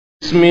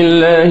بسم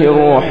الله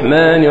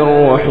الرحمن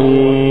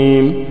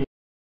الرحيم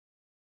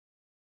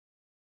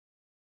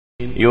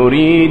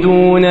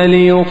يريدون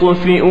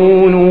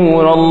ليطفئوا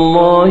نور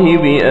الله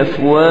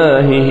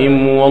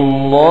بأفواههم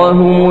والله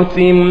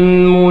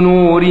متم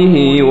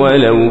نوره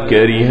ولو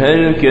كره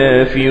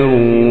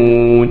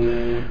الكافرون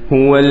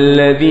هو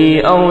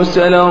الذي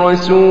أرسل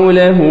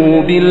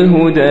رسوله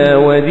بالهدى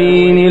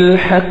ودين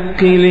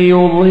الحق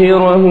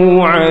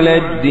ليظهره على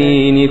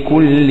الدين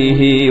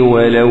كله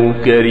ولو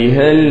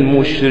كره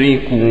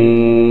المشركون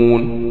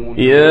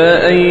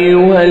يا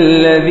أيها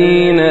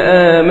الذين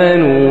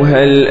آمنوا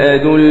هل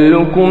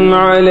أدلكم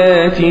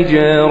على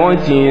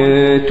تجارة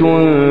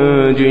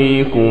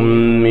تنجيكم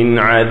من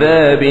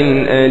عذاب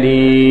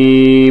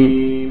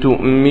أليم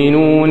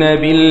تؤمنون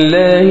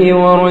بالله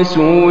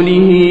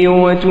ورسوله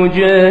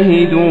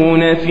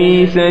وتجاهدون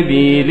في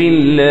سبيل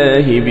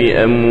الله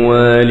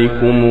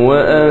بأموالكم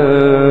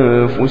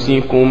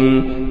وأنفسكم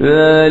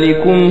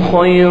ذلكم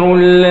خير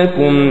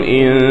لكم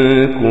إن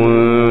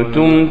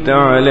كنتم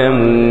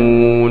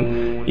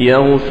تعلمون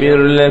يغفر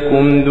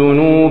لكم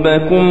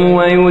ذنوبكم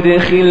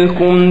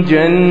ويدخلكم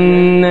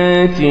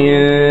جنات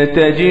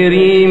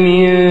تجري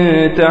من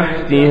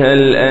تحتها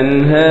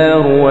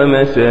الأنهار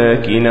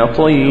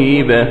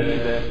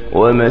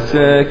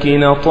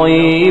ومساكن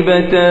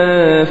طيبة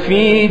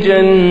في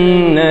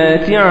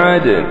جنات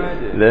عدن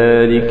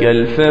ذلك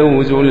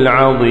الفوز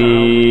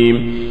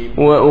العظيم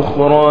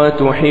وأخرى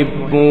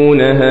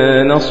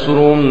تحبونها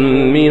نصر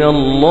من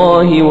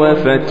الله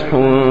وفتح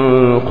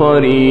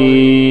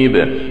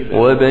قريب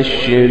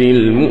وبشر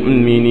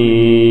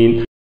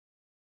المؤمنين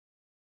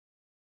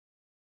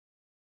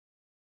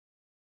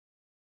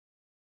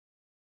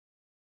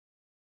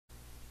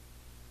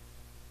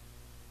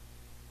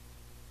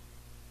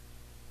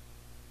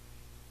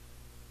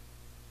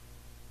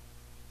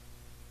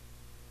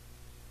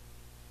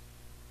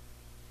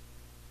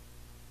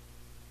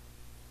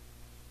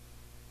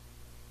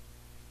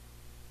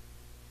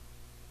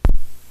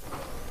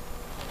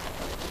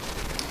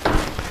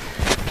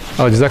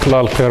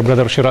Jazakallah al-Khair,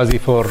 Brother Shirazi,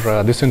 for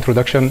this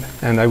introduction,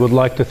 and I would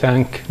like to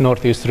thank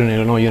Northeastern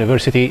Illinois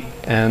University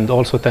and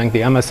also thank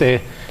the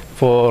MSA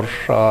for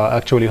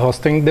actually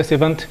hosting this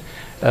event,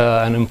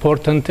 an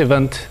important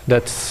event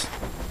that's,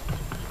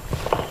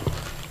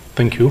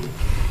 thank you,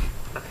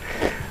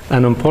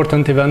 an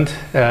important event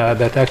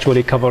that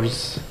actually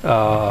covers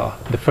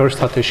the first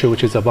hot issue,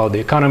 which is about the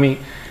economy,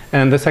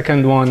 and the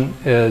second one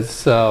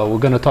is we're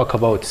going to talk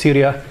about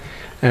Syria.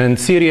 And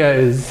Syria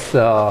is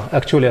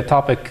actually a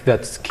topic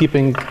that's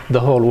keeping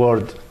the whole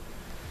world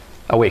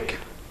awake.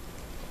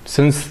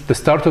 Since the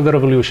start of the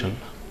revolution,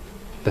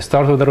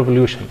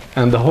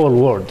 and the whole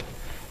world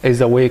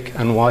is awake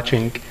and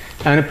watching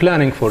and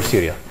planning for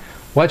Syria.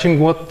 Watching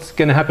what's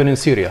going to happen in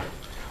Syria.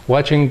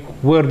 Watching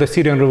where the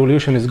Syrian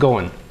revolution is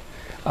going.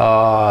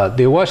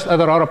 They watched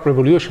other Arab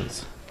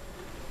revolutions,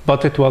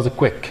 but it was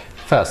quick,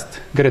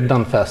 fast, get it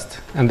done fast,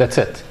 and that's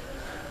it.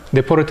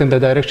 They put it in the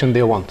direction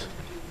they want.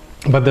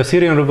 But the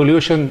Syrian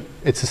revolution,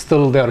 it's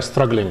still they are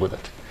struggling with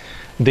it.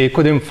 They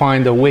couldn't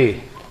find a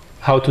way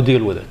how to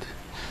deal with it.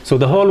 So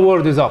the whole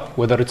world is up,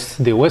 whether it's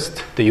the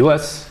West, the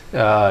US,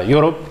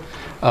 Europe,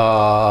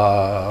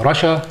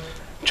 Russia,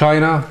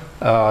 China,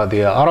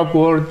 the Arab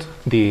world,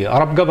 the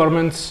Arab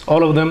governments,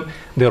 all of them,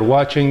 they're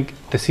watching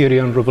the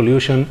Syrian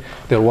revolution,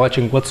 they're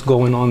watching what's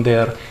going on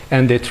there,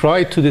 and they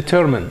try to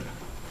determine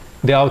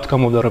the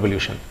outcome of the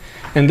revolution.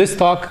 In this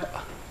talk,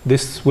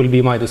 this will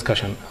be my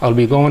discussion. I'll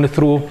be going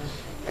through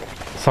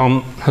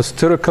some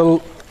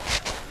historical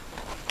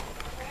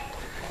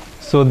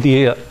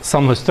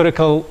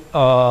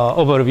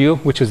overview,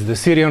 which is the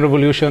Syrian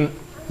revolution,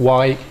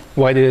 why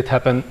did it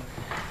happen,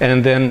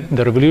 and then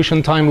the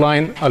revolution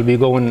timeline. I'll be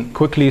going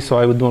quickly, so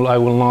I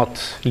will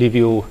not leave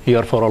you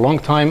here for a long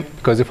time,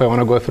 because if I want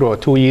to go through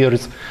 2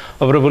 years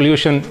of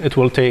revolution, it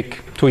will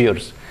take 2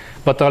 years.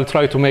 But I'll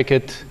try to make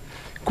it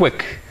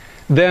quick.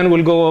 Then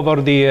we'll go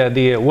over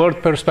the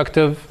world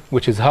perspective,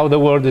 which is how the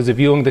world is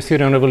viewing the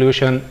Syrian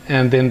revolution,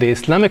 and then the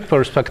Islamic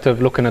perspective,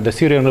 looking at the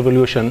Syrian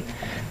revolution,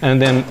 and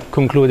then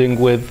concluding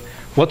with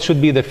what should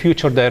be the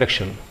future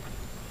direction.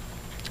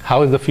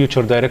 How is the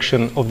future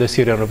direction of the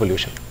Syrian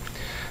revolution?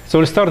 So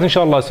we'll start,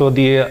 inshallah. So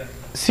the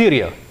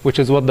Syria, which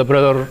is what the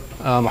brother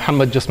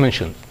Muhammad just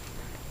mentioned,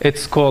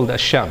 it's called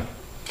Ash-Sham.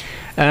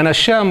 And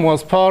Ash-Sham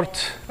was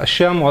part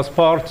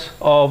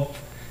of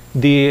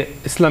the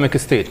Islamic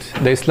State,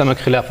 the Islamic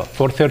Khilafah,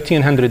 for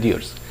 1300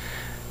 years.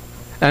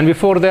 And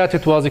before that,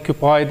 it was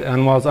occupied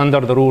and was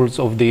under the rules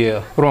of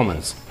the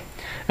Romans.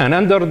 And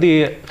under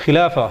the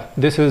Khilafah,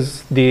 this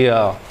is the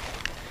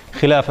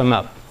Khilafah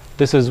map.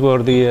 This is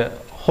where the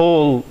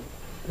whole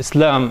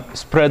Islam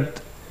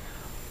spread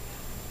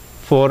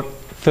for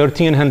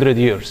 1300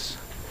 years.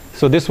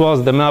 So this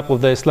was the map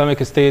of the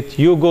Islamic State.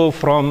 You go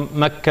from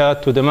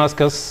Mecca to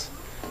Damascus,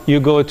 you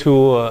go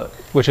to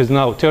which is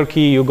now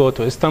Turkey, you go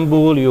to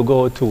Istanbul, you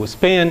go to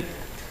Spain.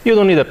 You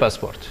don't need a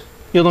passport.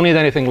 You don't need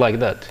anything like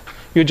that.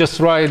 You just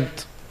ride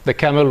the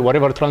camel,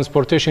 whatever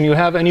transportation you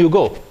have, and you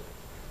go.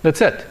 That's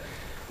it.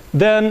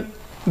 Then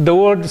the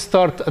world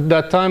at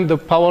that time, the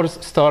powers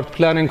start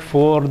planning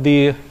for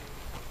the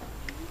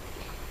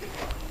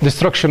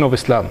destruction of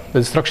Islam, the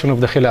destruction of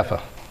the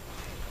Khilafah.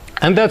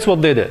 And that's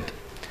what they did.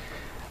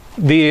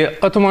 The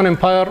Ottoman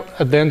Empire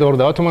at the end, or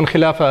the Ottoman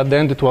Khilafah at the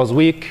end, it was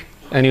weak.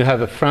 And you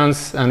have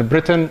France and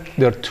Britain.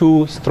 They're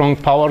two strong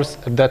powers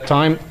at that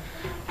time.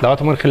 The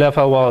Ottoman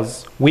Khilafah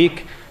was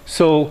weak.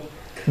 So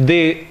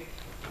they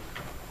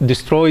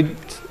destroyed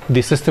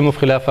the system of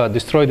Khilafah,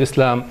 destroyed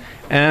Islam.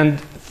 And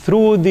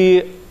through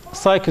the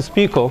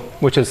Sykes-Picot,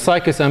 which is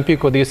Sykes and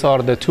Picot, these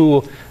are the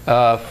two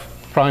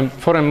prime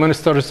foreign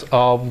ministers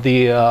of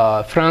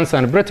the France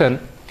and Britain.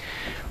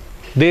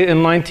 They,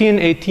 in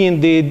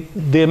 1918,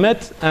 they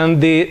met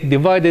and they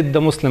divided the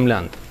Muslim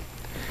land.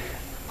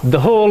 The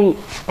whole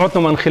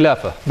Ottoman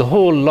Khilafah, the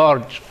whole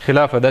large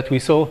Khilafah that we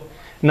saw,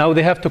 now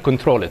they have to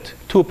control it.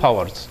 Two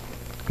powers.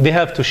 They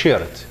have to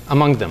share it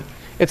among them.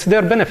 It's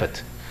their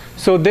benefit.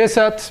 So they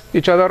sat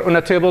each other on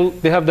a table,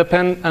 they have the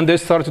pen, and they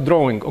start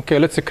drawing. Okay,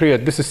 let's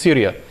create. This is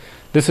Syria.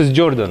 This is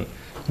Jordan.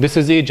 This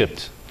is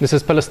Egypt. This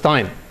is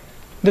Palestine.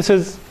 This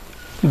is,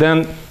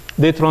 then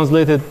they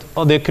translated,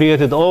 or they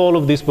created all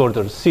of these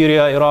borders.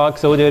 Syria, Iraq,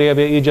 Saudi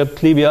Arabia,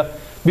 Egypt, Libya.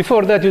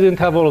 Before that, you didn't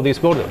have all of these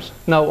borders.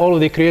 Now,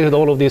 they created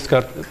all of these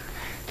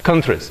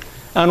countries.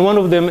 And one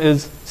of them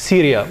is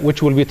Syria,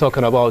 which we'll be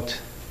talking about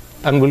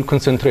and we'll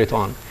concentrate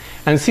on.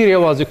 And Syria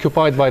was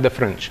occupied by the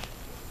French.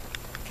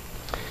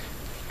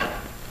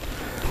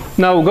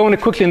 Now, going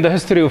quickly in the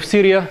history of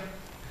Syria,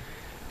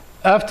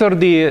 after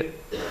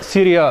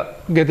Syria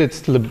get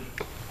its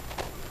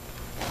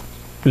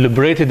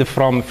liberated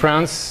from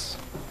France,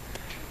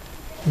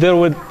 there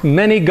were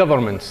many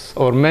governments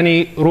or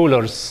many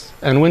rulers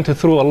and went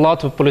through a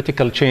lot of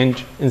political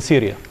change in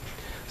Syria.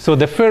 So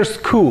the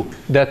first coup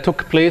that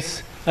took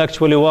place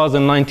actually was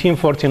in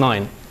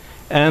 1949,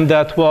 and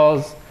that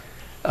was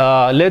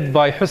led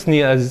by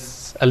Hosni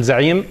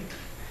al-Zaim,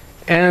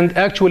 and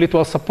actually it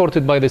was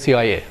supported by the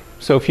CIA.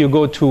 So if you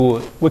go to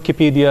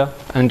Wikipedia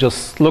and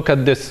just look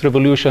at this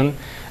revolution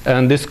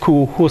and this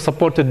coup, who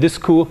supported this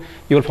coup,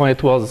 you'll find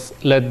it was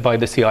led by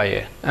the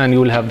CIA. And you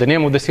will have the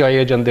name of the CIA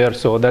agent there,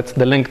 so that's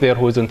the link there.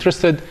 Who is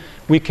interested,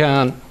 we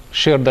can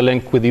share the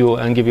link with you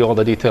and give you all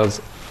the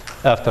details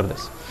after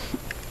this.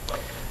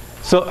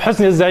 So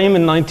Hosni al-Zaim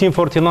in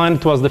 1949,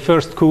 it was the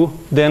first coup.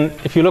 Then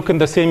if you look in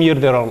the same year,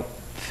 there are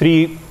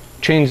 3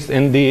 changes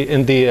in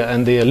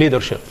the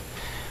leadership.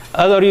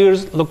 Other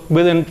years, look,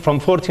 from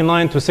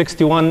 49 to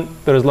 61,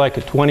 there is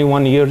like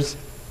 21 years.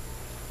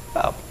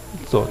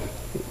 So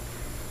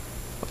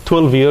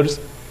 12 years.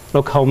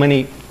 Look how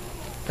many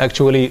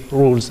actually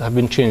rules have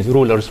been changed,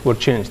 rulers were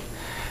changed.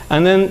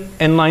 And then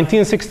in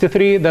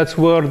 1963, that's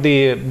where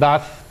the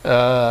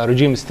Ba'ath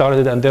regime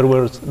started, and there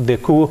was the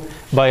coup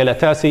by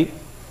al-Atassi.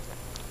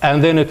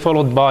 And then it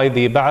followed by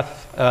the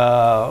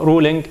Ba'ath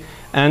ruling.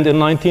 And in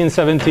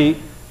 1970,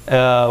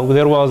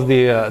 there was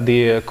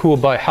the coup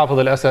by Hafez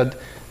al-Assad.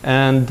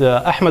 And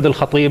Ahmed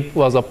al-Khatib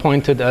was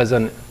appointed as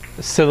a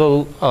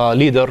civil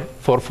leader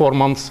for 4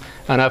 months.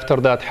 And after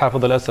that,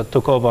 Hafez al-Assad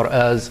took over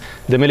as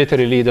the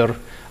military leader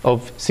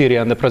of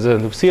Syria and the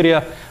president of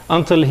Syria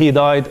until he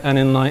died. And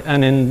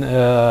in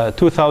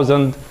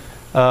 2000,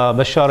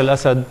 Bashar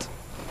al-Assad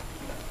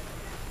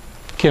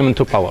came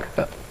into power.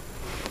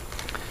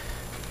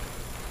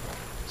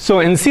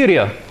 So in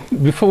Syria,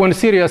 when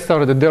Syria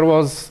started, there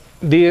was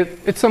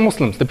it's a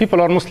Muslims. The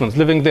people are Muslims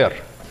living there.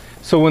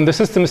 So when the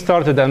system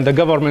started and the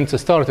government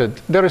started,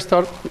 there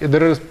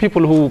is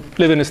people who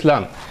live in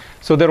Islam.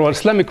 So there were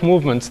Islamic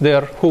movements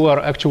there who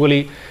are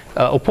actually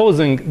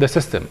opposing the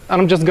system.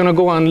 And I'm just going to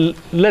go and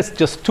list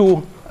just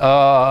 2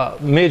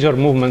 major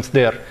movements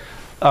there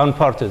and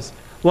parties.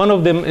 One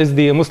of them is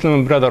the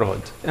Muslim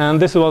Brotherhood. And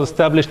this was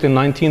established in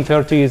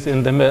 1930s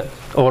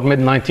or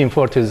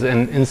mid-1940s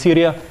in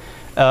Syria.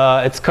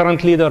 Its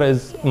current leader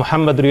is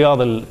Muhammad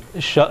Riyad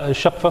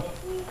al-Shaqfa.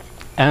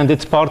 And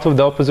it's part of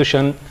the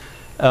opposition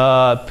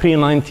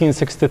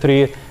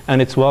pre-1963,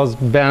 and it was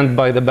banned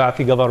by the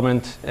Ba'athi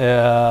government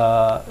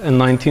in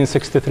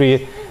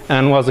 1963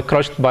 and was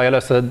crushed by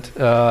al-Assad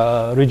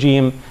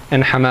regime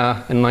in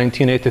Hama in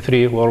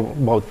 1983, where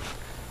about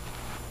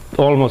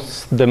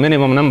almost the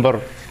minimum number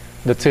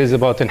that says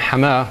about in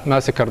Hama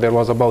massacre, there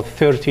was about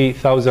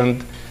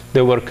 30,000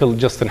 they were killed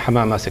just in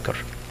Hama massacre.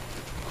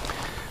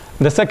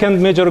 The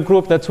second major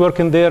group that's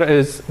working there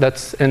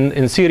that's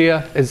in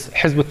Syria is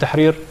Hizb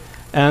ut-Tahrir,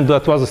 and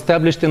that was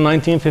established in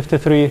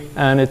 1953,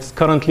 and its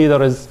current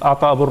leader is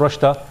Ata Abu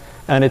Rashta,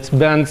 and it's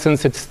banned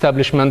since its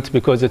establishment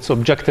because its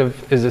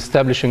objective is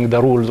establishing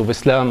the rules of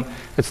Islam.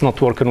 It's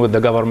not working with the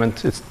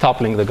government, it's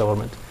toppling the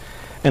government.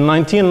 In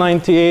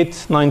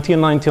 1998,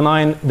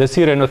 1999, the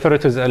Syrian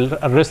authorities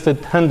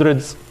arrested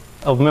hundreds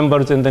of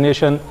members in the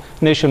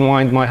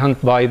nationwide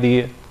manhunt by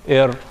the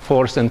Air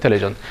Force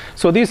intelligence.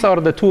 So these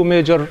are the 2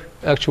 major,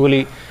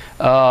 actually,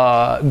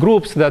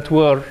 groups that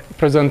were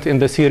present in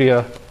the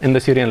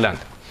Syrian land.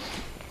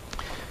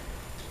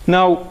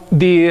 Now,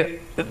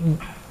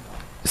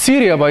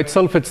 Syria by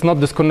itself, it's not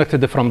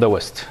disconnected from the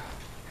West.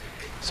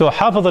 So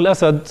Hafez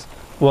al-Assad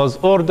was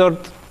ordered.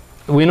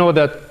 We know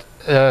that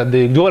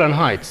the Golan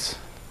Heights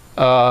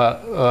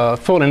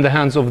fall in the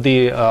hands of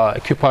the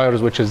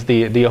occupiers, which is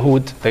the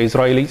Yahud, the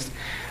Israelis.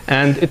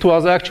 And it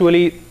was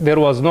actually, there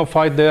was no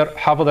fight there.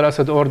 Hafez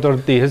al-Assad ordered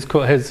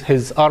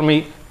his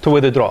army to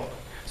withdraw.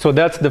 So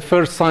that's the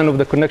first sign of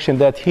the connection,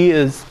 that he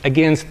is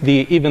against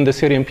even the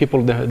Syrian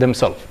people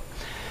themselves.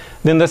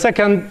 Then the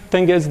second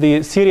thing is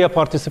Syria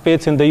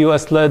participates in the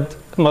US-led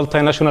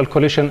multinational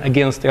coalition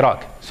against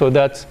Iraq. So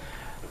that's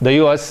the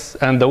US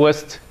and the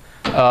West.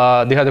 They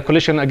had a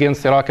coalition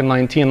against Iraq in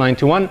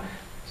 1991.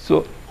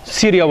 So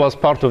Syria was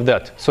part of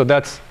that. So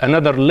that's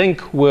another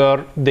link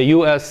where the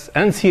US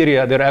and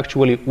Syria, they're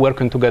actually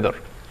working together.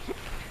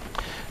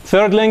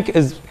 Third link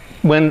is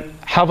when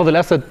Hafez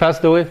al-Assad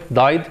passed away,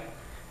 died.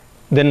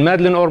 Then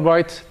Madeleine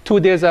Albright, 2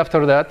 days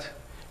after that,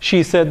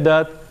 she said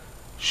that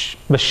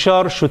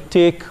Bashar should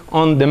take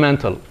on the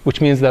mantle, which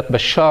means that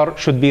Bashar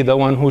should be the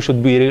one who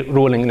should be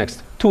ruling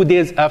next. 2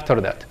 days after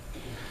that.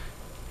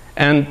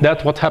 And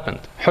that's what happened.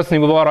 Hosni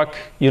Mubarak,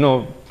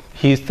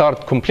 he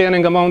started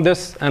complaining about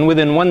this, and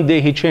within 1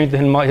 day he changed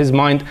his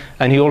mind,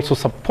 and he also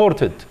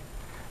supported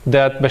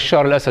that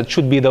Bashar al-Assad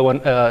should be the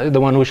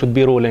one who should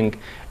be ruling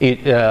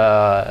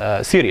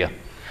Syria.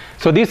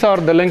 So these are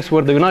the links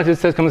where the United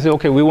States can say,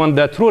 okay, we want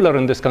that ruler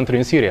in this country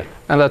in Syria.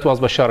 And that was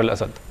Bashar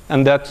al-Assad.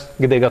 And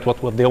they got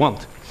what they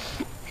want.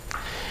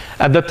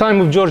 At the time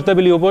of George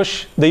W.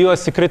 Bush, the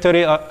US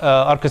Secretary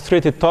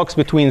orchestrated talks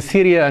between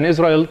Syria and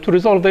Israel to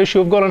resolve the issue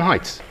of Golan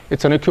Heights.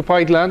 It's an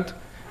occupied land.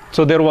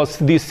 So there was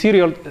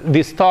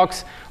these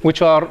talks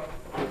which are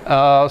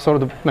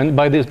sort of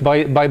by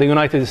the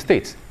United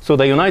States. So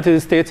the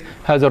United States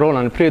has a role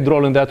and played a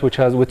role in that, which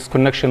has its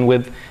connection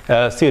with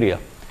Syria.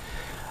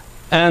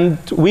 And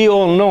we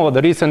all know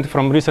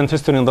from recent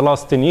history in the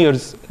last 10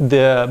 years,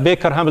 the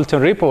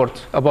Baker-Hamilton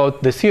report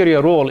about the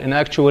Syria role in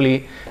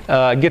actually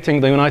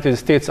getting the United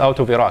States out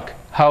of Iraq,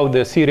 how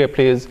the Syria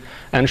plays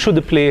and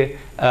should play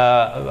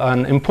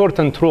an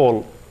important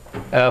role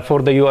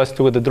for the US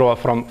to withdraw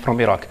from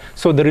Iraq.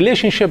 So the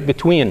relationship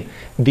between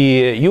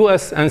the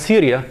US and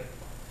Syria,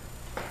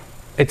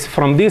 it's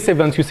from these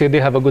events you say they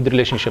have a good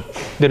relationship.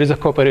 There is a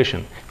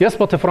cooperation. Yes,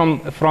 but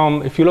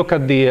if you look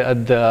at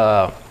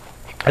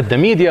the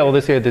media, or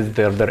they say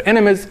they're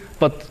enemies,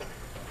 but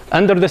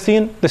under the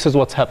scene, this is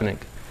what's happening.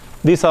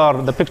 These are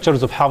the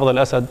pictures of Hafez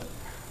al-Assad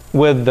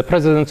with the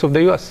presidents of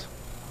the US,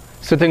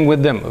 sitting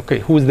with them. Okay,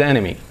 who's the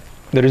enemy?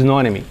 There is no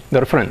enemy.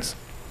 They're friends.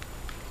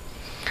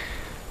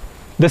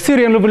 The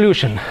Syrian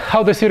Revolution,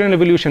 how the Syrian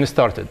Revolution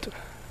started.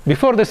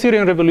 Before the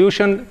Syrian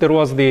Revolution, there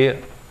was the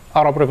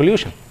Arab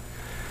Revolution.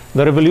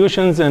 The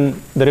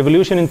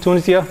revolution in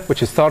Tunisia,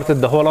 which started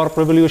the whole Arab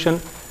Revolution,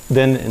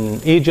 then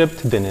in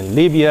Egypt, then in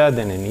Libya,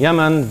 then in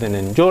Yemen, then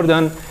in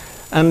Jordan,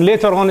 and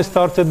later on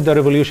started the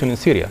revolution in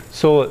Syria.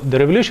 So the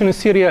revolution in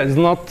Syria is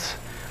not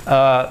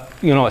a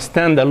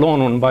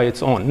standalone one by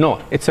its own.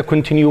 No, it's a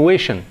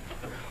continuation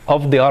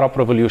of the Arab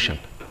Revolution.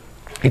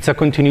 It's a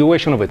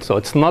continuation of it. So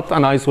it's not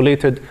an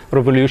isolated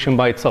revolution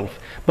by itself.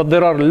 But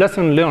there are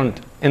lessons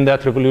learned in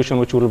that revolution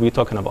which we'll be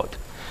talking about.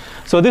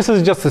 So this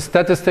is just the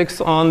statistics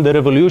on the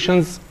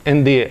revolutions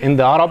in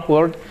the Arab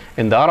world,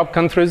 in the Arab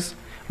countries,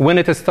 when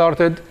it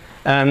started,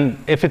 and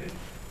if it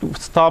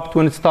stopped,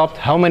 when it stopped,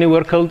 how many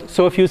were killed.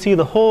 So if you see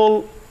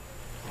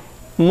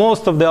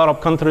most of the Arab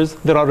countries,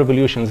 there are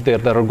revolutions there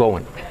that are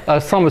going.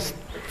 Some is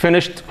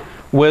finished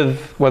with,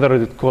 whether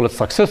you call it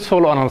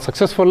successful or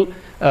unsuccessful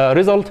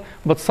result,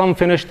 but some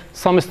finished,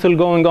 some is still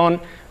going on,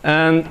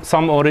 and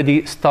some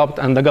already stopped,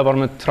 and the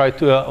government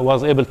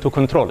was able to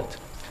control it.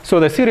 So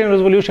the Syrian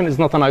revolution is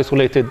not an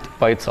isolated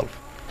by itself.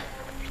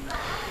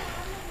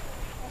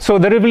 So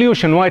the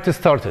revolution, why it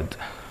started?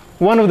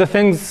 One of the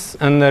things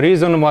and the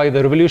reason why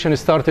the revolution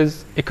started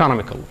is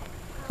economical.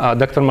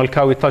 Dr.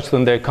 Malkawi touched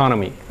on the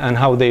economy and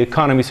how the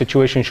economy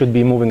situation should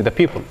be moving the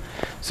people.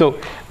 So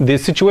the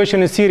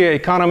situation in Syria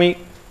economy,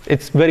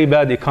 it's very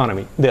bad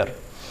economy there.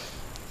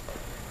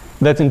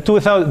 That in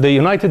the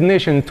United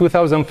Nations in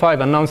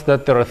 2005 announced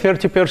that there are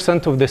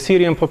 30% of the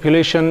Syrian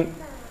population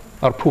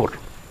are poor.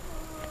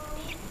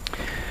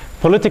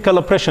 Political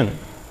oppression.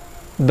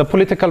 The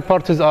political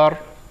parties are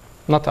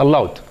not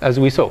allowed, as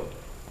we saw.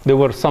 There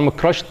were some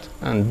crushed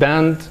and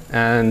banned,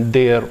 and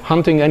they're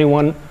hunting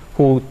anyone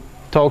who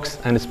talks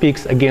and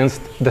speaks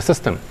against the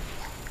system.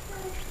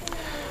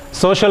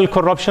 Social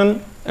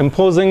corruption,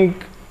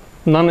 imposing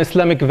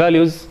non-Islamic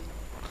values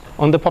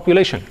on the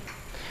population.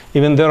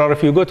 Even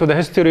if you go to the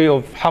history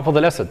of Hafez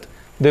al-Assad,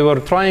 they were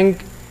trying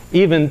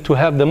even to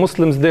have the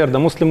Muslims there, the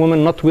Muslim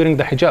women not wearing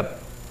the hijab.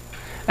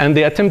 And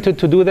they attempted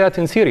to do that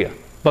in Syria,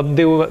 but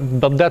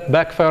that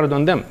backfired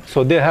on them.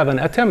 So they have an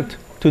attempt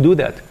to do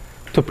that,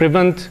 to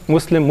prevent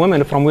Muslim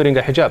women from wearing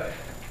a hijab.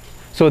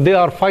 So they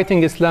are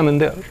fighting Islam in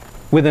there,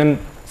 within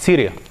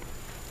Syria.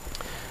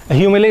 A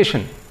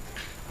humiliation.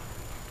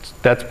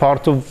 That's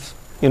part of,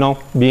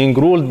 being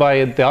ruled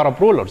by the Arab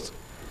rulers,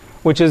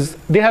 which is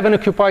they have an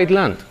occupied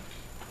land,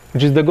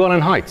 which is the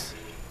Golan Heights.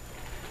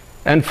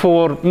 And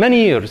for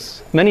many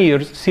years,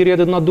 Syria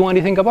did not do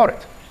anything about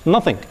it.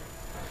 Nothing.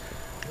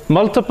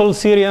 Multiple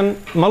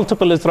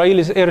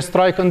Israeli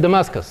airstrike on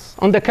Damascus,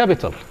 on the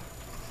capital.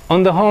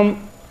 on the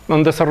home,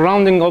 on the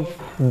surrounding of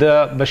the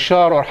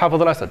Bashar or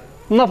Hafez al-Assad.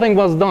 Nothing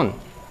was done.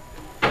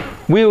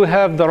 We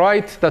have the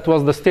right, that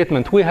was the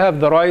statement, we have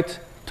the right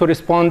to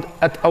respond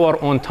at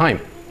our own time.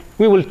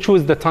 We will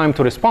choose the time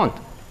to respond.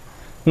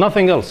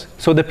 Nothing else.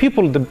 So the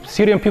people, the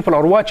Syrian people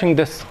are watching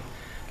this,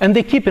 and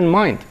they keep in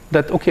mind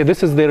that, okay,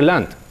 this is their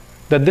land,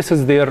 that this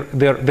is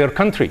their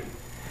country.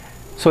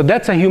 So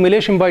that's a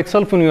humiliation by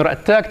itself when you're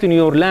attacked in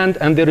your land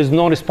and there is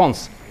no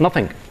response,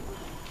 nothing.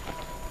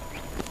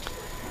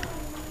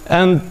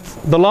 And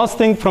the last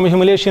thing from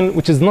humiliation,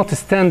 which is not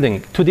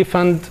standing to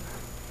defend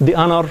the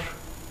honor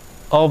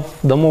of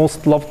the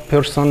most loved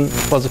person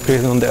who was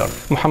created on the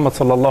earth, Muhammad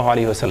sallallahu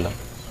alayhi wasallam.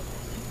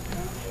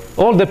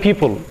 All the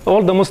people,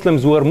 all the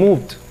Muslims were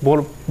moved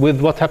with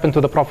what happened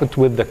to the Prophet,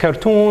 with the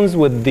cartoons,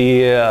 with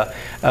the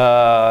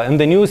in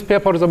the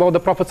newspapers about the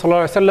Prophet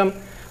sallallahu alayhi wasallam.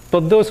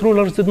 But those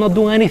rulers did not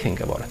do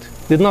anything about it.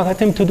 Did not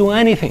attempt to do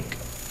anything.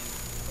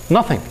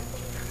 Nothing.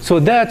 So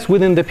that's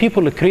within the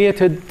people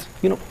created,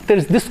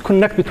 there's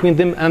disconnect between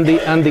them and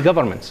the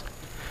governments.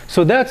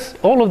 So that's,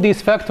 all of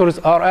these factors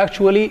are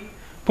actually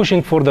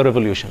pushing for the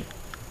revolution.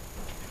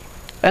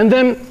 And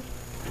then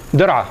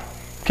Dar'a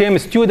came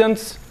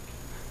students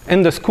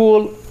in the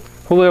school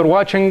who were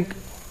watching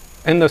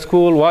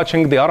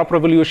the Arab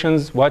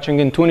revolutions, watching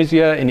in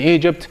Tunisia, in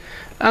Egypt,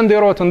 and they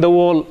wrote on the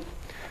wall,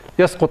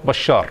 "Yasqut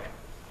Bashar.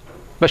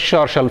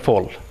 Bashar shall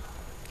fall."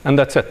 And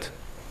that's it.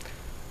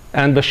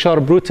 And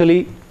Bashar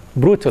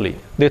brutally,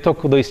 they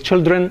took these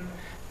children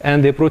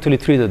and they brutally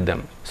treated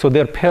them. So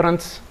their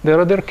parents, they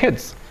are their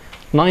kids,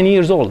 9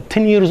 years old,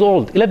 10 years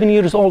old, 11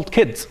 years old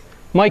kids.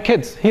 My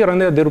kids, here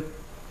and there, they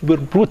were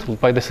brutal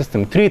by the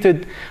system,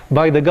 treated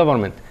by the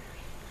government.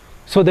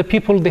 So the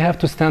people, they have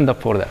to stand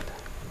up for that.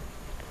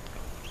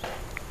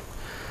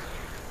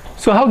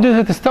 So how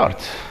did it start?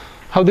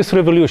 How this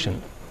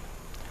revolution?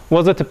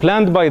 Was it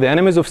planned by the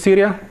enemies of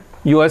Syria,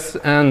 US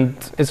and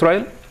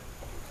Israel?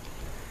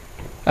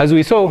 As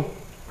we saw,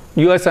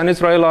 US and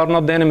Israel are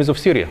not the enemies of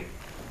Syria.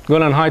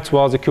 Golan Heights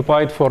was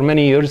occupied for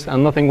many years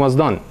and nothing was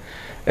done.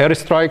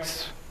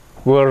 Airstrikes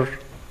were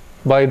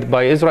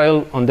by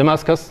Israel on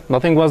Damascus,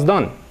 nothing was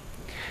done.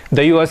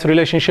 The US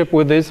relationship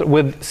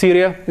with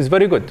Syria is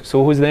very good.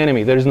 So who's the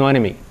enemy? There is no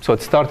enemy. So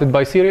it started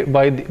by Syria,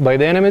 by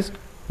the enemies?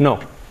 No.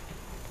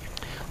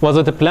 Was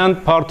it a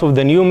planned part of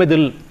the new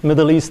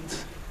Middle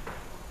East,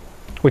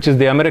 which is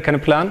the American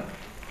plan?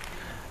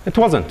 It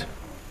wasn't.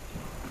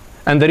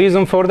 And the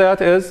reason for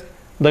that is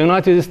the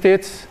United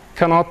States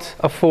cannot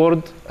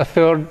afford a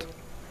third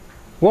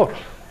war.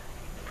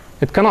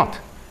 It cannot.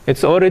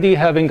 It's already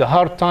having a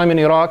hard time in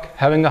Iraq,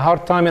 having a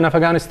hard time in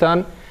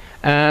Afghanistan,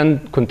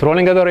 and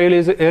controlling other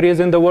areas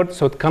in the world,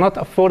 so it cannot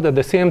afford at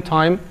the same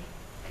time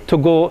to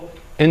go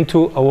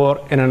into a war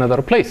in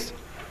another place.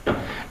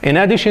 In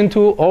addition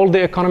to all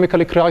the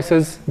economical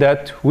crises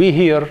that we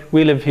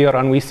live here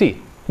and we see,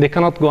 they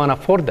cannot go and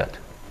afford that.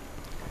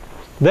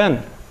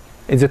 Then,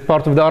 is it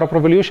part of the Arab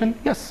Revolution?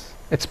 Yes,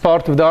 it's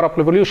part of the Arab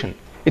Revolution.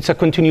 It's a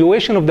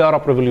continuation of the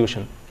Arab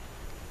Revolution.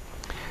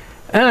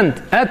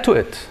 And add to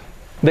it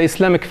the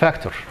Islamic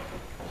factor.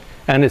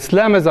 And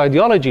Islam as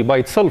ideology by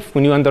itself,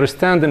 when you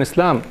understand in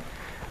Islam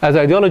as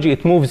ideology,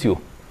 it moves you.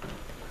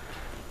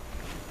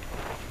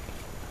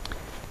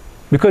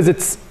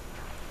 Because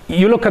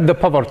you look at the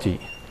poverty,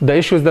 the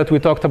issues that we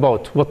talked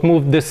about, what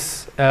moved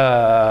this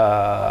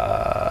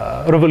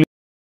revolution,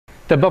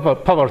 the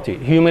poverty,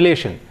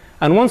 humiliation.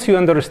 And once you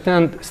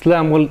understand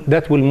Islam,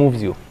 that will move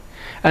you.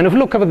 And if you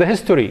look at the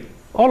history,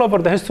 all over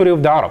the history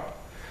of the Arab,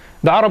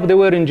 they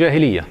were in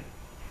Jahiliyyah.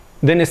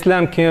 Then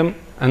Islam came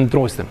and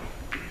rose them.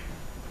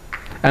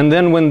 And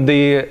then when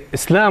the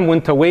Islam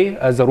went away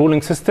as a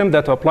ruling system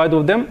that applied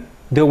with them,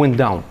 they went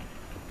down.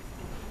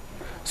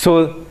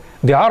 So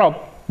the Arab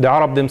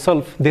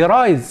themselves, they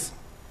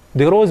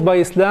rose by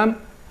Islam,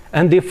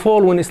 and they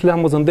fall when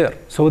Islam wasn't there.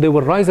 So they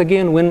will rise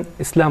again when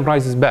Islam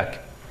rises back.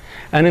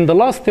 And in the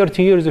last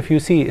 30 years, if you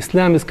see,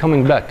 Islam is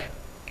coming back.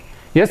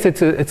 Yes,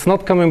 it's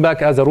not coming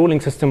back as a ruling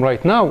system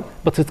right now,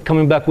 but it's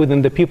coming back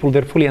within the people.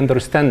 They're fully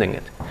understanding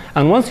it.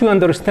 And once you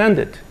understand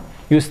it,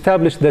 you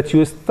establish that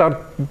you start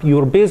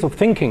your base of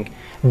thinking,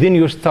 then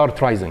you start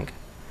rising.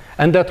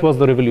 And that was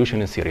the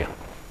revolution in Syria.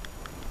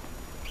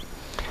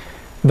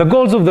 The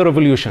goals of the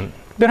revolution.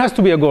 There has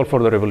to be a goal for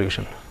the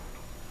revolution.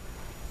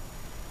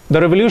 The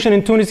revolution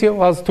in Tunisia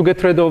was to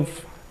get rid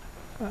of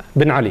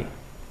Ben Ali.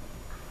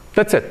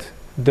 That's it.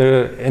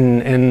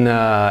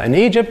 In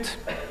Egypt,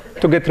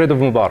 to get rid of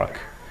Mubarak.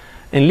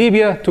 In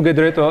Libya, to get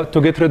rid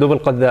of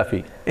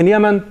al-Qaddafi. In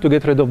Yemen, to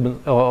get rid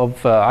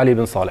of Ali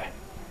bin Saleh.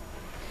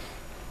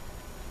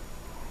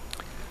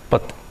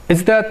 But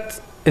is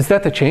that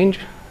a change?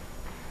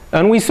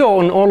 And we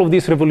saw in all of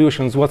these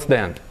revolutions, what's the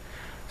end?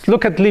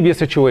 Look at Libya's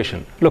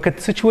situation. Look at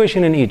the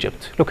situation in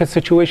Egypt. Look at the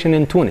situation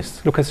in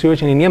Tunis. Look at the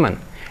situation in Yemen.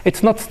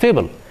 It's not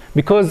stable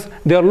because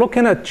they are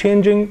looking at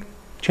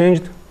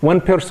changed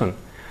one person.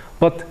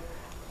 But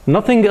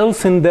nothing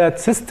else in that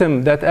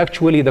system that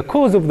actually the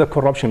cause of the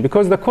corruption,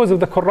 because the cause of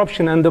the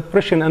corruption and the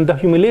oppression and the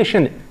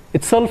humiliation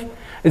itself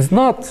is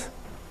not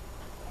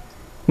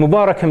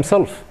Mubarak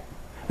himself.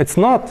 It's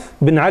not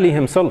bin Ali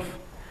himself.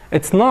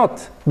 It's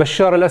not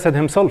Bashar al-Assad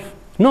himself.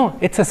 No,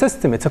 it's a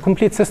system. It's a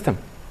complete system.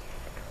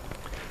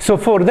 So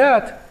for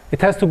that,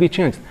 it has to be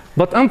changed.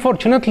 But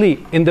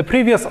unfortunately, in the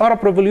previous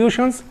Arab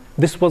revolutions,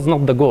 this was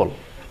not the goal.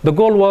 The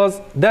goal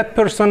was that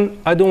person,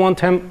 I don't want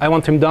him, I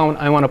want him down,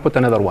 I want to put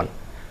another one.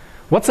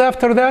 What's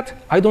after that?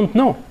 I don't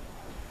know.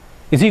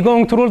 Is he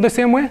going to rule the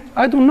same way?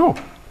 I don't know.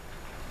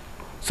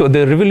 So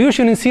the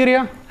revolution in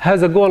Syria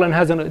has a goal and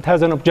it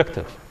has an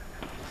objective.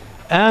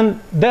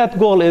 And that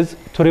goal is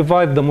to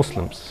revive the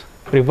Muslims,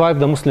 revive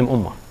the Muslim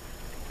Ummah.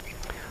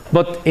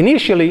 But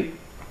initially,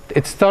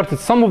 it started,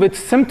 some of its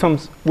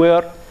symptoms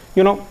were,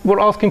 we're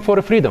asking for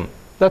a freedom.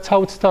 That's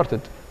how it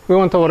started. We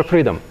want our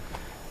freedom.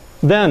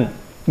 Then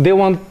they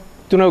want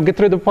to get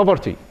rid of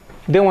poverty.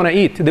 They want to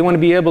eat. They want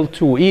to be able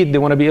to eat. They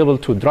want to be able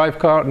to drive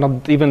cars,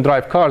 not even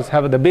drive cars,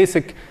 have the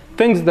basic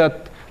things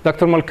that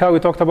Dr.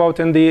 Malkawi talked about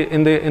in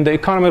the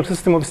economic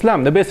system of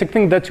Islam, the basic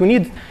thing that you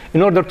need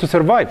in order to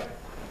survive.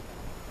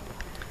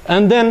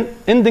 And then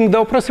ending the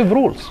oppressive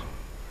rules.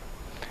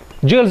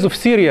 Jails of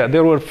Syria, they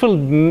were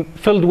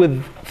filled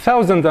with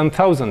thousands and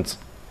thousands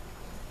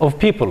of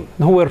people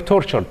who were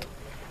tortured.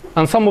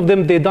 And some of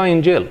them, they die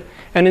in jail.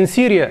 And in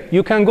Syria,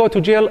 you can go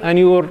to jail and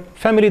your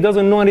family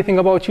doesn't know anything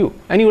about you.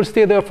 And you will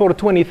stay there for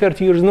 20,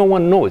 30 years, no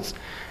one knows.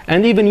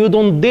 And even you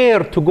don't dare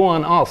to go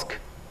and ask.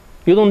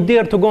 You don't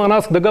dare to go and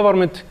ask the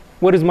government,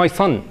 where is my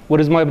son? Where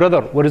is my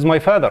brother? Where is my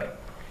father?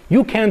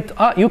 You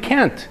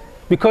can't,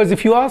 because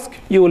if you ask,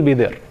 you will be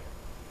there.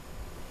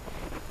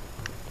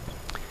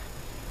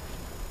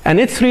 And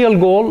its real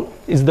goal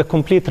is the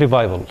complete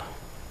revival.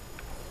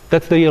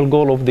 That's the real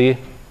goal of the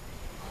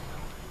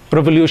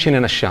revolution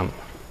in Asham.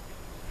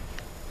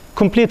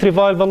 Complete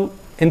revival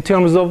in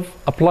terms of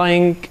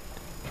applying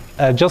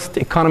a just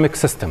economic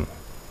system.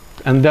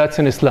 And that's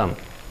in Islam.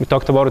 We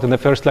talked about it in the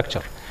first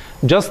lecture.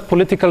 Just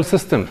political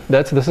system,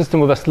 that's the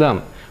system of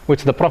Islam,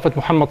 which the Prophet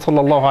Muhammad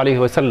sallallahu alaihi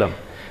wasallam,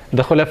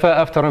 the Khulafa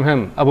after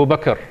him, Abu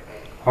Bakr,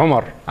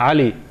 Umar,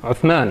 Ali,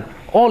 Uthman,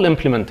 all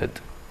implemented.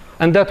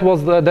 And that's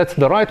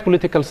the right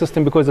political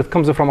system because it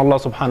comes from Allah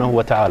subhanahu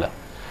wa ta'ala.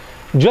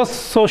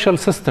 Just social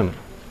system,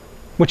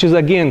 which is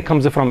again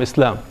comes from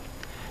Islam.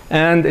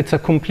 And it's a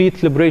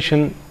complete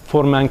liberation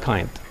for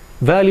mankind.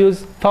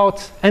 Values,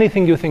 thoughts,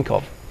 anything you think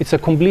of. It's a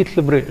complete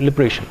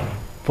liberation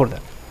for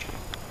that.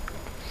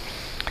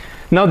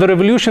 Now the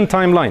revolution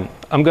timeline,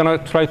 I'm going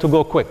to try to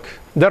go quick.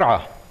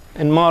 Dar'a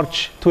in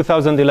March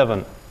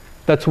 2011.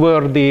 That's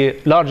where the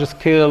large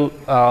scale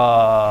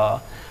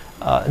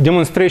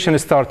demonstration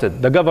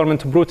started. The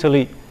government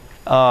brutally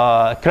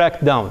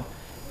cracked down.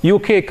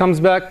 UK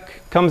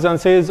comes and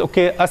says,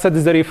 okay, Assad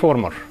is a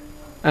reformer.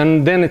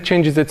 And then it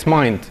changes its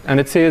mind. And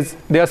it says,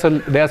 the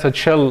Assad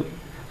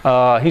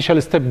he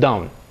shall step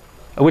down,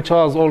 which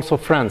was also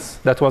France.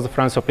 That was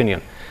France's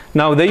opinion.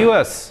 Now the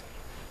US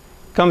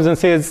comes and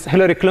says,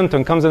 Hillary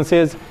Clinton comes and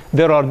says,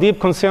 there are deep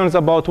concerns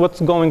about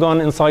what's going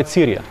on inside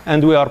Syria.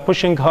 And we are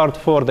pushing hard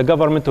for the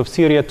government of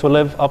Syria to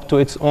live up to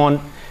its own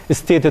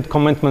stated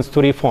commitments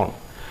to reform.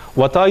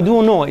 What I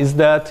do know is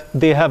that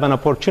they have an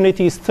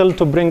opportunity still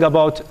to bring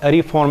about a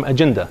reform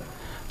agenda.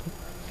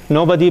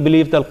 Nobody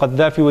believed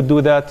al-Qaddafi would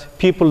do that.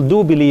 People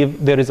do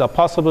believe there is a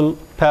possible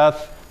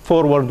path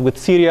forward with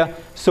Syria.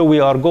 So we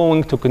are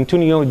going to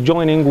continue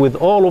joining with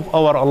all of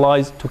our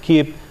allies to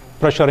keep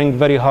pressuring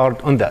very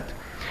hard on that.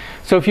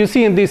 So if you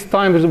see in these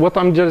times, what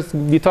I'm just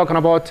be talking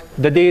about,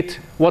 the date,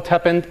 what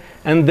happened,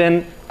 and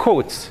then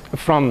quotes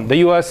from the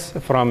US,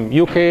 from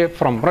UK,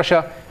 from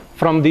Russia,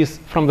 from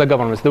the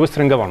governments, the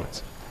Western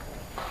governments.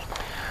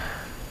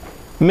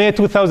 May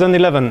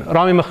 2011,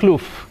 Rami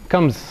Makhlouf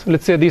comes.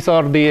 Let's say these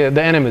are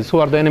the enemies. Who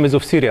are the enemies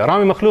of Syria?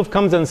 Rami Makhlouf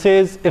comes and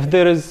says, if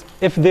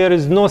there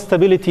is no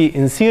stability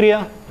in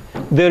Syria,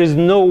 there is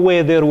no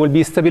way there will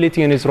be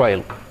stability in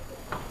Israel.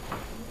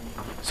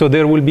 So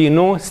there will be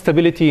no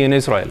stability in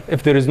Israel.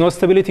 If there is no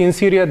stability in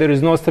Syria, there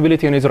is no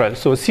stability in Israel.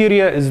 So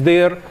Syria is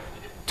there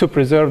to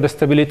preserve the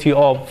stability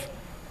of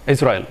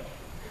Israel.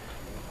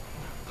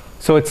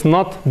 So it's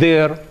not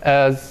there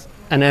as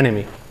an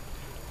enemy.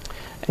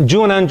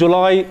 June and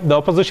July, the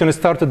opposition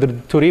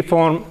started to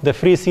reform. The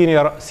Free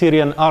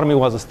Syrian Army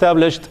was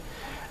established.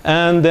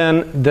 And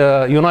then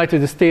the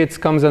United States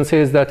comes and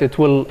says that it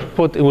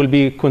will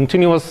be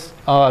continuous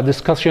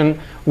discussion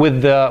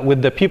with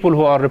the people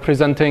who are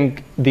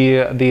representing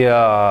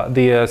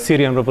the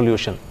Syrian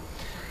Revolution.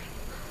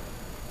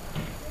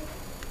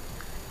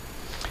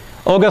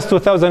 August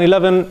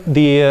 2011,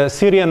 the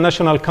Syrian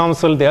National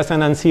Council, the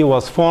SNNC,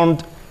 was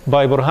formed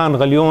by Burhan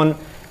Ghalion.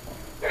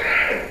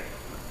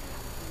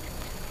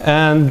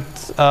 And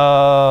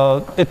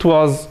it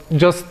was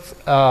just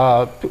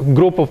a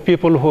group of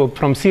people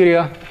from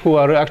Syria who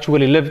are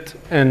actually lived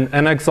in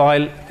an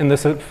exile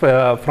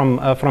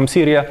from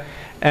Syria,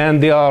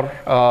 and they are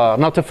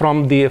not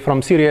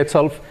from Syria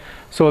itself.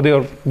 So they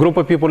are a group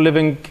of people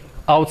living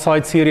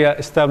outside Syria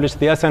established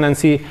the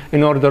SNNC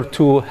in order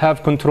to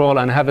have control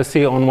and have a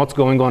say on what's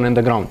going on in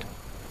the ground.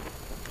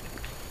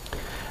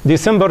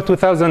 December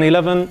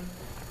 2011,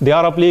 the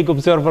Arab League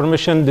observer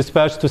mission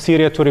dispatched to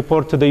Syria to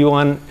report to the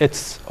UN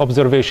its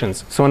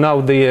observations. So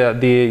now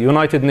the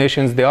United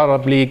Nations, the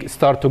Arab League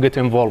start to get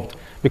involved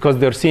because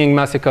they're seeing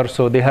massacre,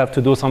 so they have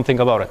to do something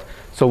about it.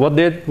 So what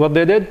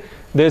they did,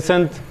 they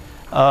sent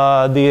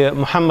the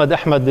Muhammad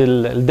Ahmad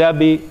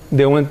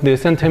al-Dabi, they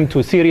sent him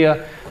to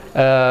Syria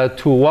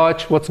to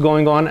watch what's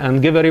going on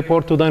and give a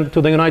report to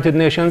the United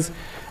Nations.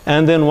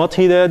 And then what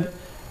he did,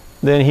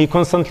 then he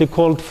constantly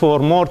called for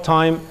more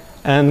time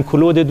and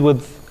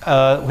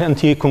and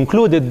he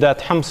concluded that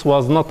Homs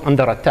was not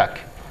under attack.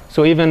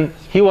 So even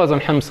he was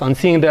on Homs and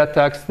seeing the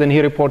attacks, then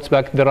he reports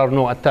back there are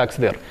no attacks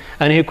there.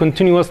 And he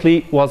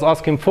continuously was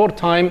asking for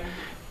time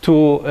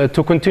to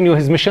continue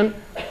his mission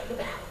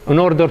in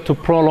order to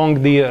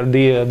prolong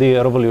the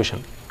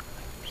revolution.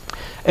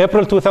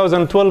 April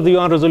 2012, the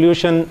UN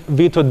resolution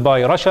vetoed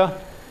by Russia.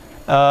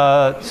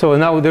 So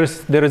now there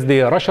is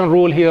the Russian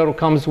rule here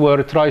comes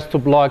where it tries to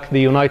block the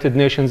United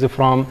Nations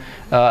from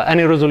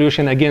any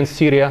resolution against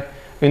Syria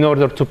in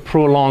order to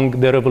prolong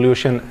the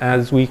revolution,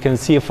 as we can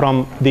see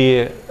from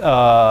the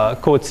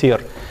quotes here.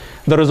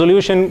 The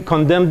resolution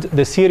condemned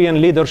the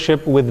Syrian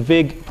leadership with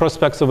vague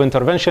prospects of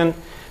intervention.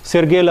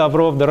 Sergei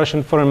Lavrov, the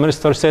Russian foreign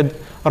minister, said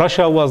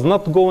Russia was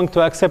not going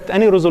to accept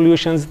any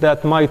resolutions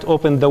that might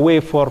open the way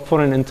for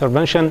foreign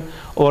intervention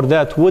or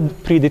that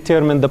would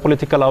predetermine the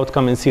political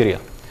outcome in Syria.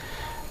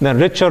 Then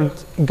Richard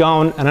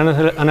Gown, an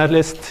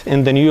analyst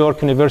in the New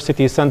York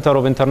University Center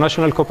of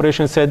International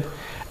Cooperation, said,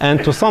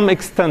 and to some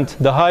extent,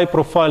 the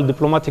high-profile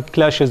diplomatic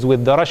clashes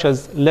with the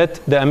Russians let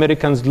the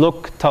Americans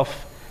look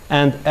tough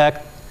and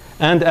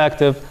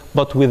active,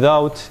 but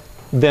without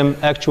them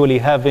actually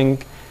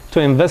having to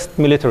invest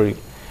militarily.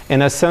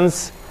 In a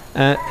sense,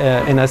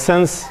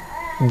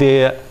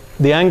 the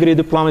angry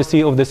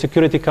diplomacy of the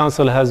Security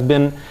Council has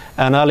been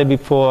an alibi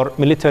for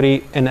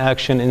military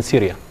inaction in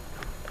Syria.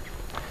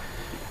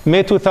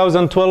 May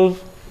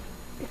 2012,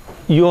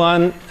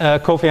 UN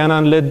Kofi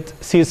Annan led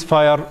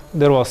ceasefire.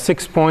 There was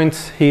 6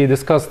 points. He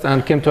discussed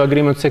and came to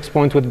agreement 6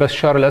 points with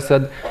Bashar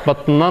al-Assad,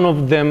 but none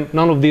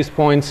of these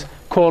points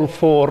call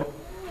for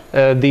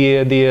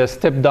the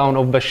step down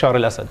of Bashar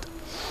al-Assad.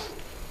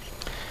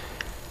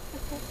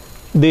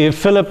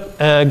 Philip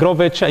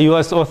Grovich, a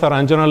US author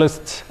and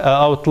journalist,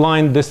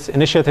 outlined this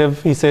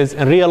initiative. He says,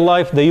 in real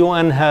life, the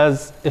UN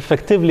has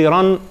effectively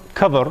run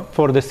cover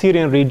for the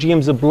Syrian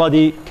regime's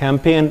bloody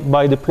campaign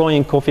by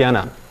deploying Kofi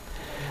Annan.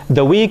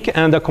 The weak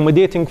and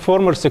accommodating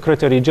former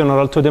Secretary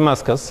General to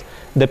Damascus,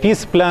 the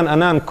peace plan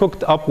Annan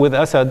cooked up with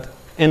Assad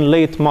in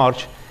late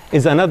March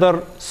is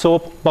another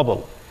soap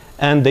bubble.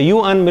 And the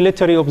UN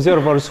military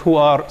observers who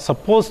are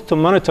supposed to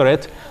monitor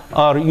it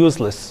are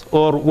useless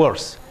or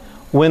worse.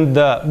 When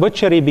the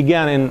butchery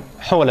began in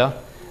Hola,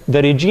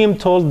 the regime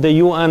told the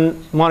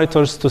UN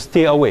monitors to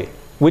stay away,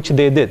 which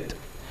they did,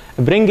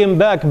 bringing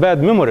back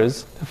bad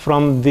memories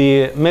from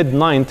the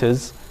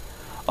mid-90s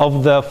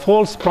of the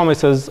false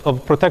promises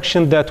of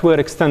protection that were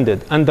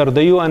extended under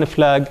the UN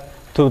flag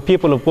to the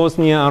people of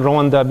Bosnia and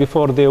Rwanda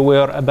before they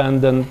were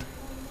abandoned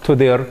to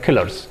their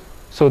killers.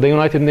 So the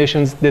United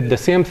Nations did the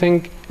same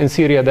thing in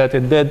Syria that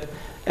it did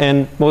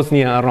in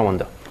Bosnia and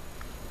Rwanda.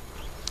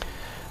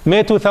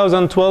 May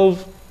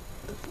 2012,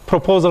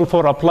 proposal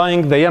for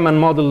applying the Yemen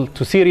model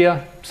to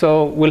Syria.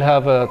 So we'll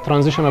have a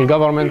transitional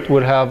government,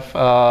 we'll have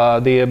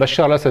the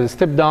Bashar al-Assad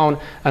step down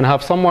and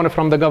have someone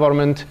from the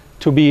government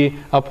to be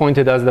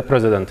appointed as the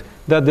president.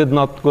 That did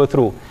not go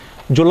through.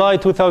 July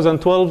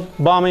 2012,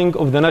 bombing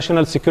of the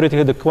National Security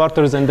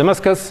Headquarters in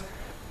Damascus.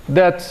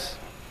 That,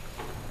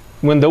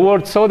 when the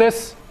world saw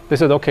this, they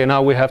said, okay,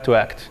 now we have to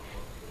act.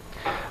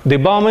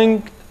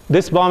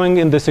 This bombing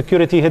in the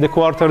security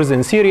headquarters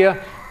in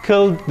Syria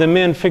killed the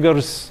main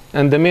figures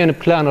and the main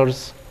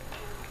planners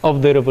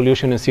of the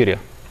revolution in Syria.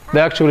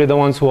 They're actually the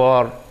ones who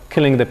are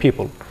killing the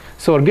people.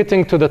 So we're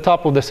getting to the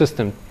top of the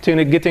system,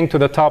 getting to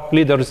the top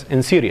leaders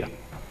in Syria.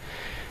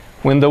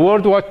 When the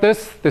world watched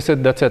this, they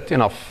said, that's it,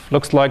 enough.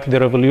 Looks like the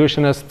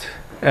revolutionists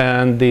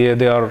and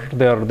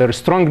they're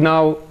strong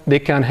now. They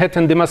can hit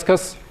in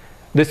Damascus.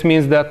 This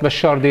means that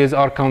Bashar days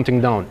are counting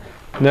down.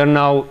 They're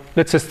now,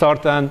 let's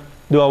start and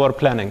do our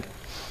planning.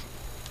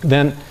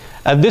 Then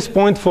at this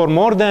point, for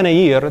more than a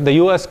year, the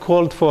US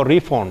called for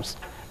reforms.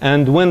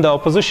 And when the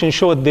opposition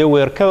showed they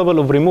were capable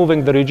of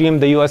removing the regime,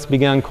 the US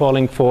began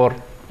calling for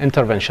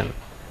intervention.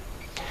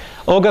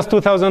 August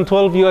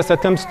 2012, US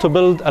attempts to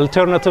build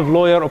alternative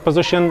lawyer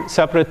opposition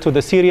separate to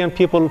the Syrian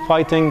people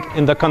fighting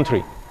in the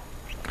country.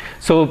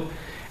 So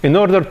in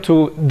order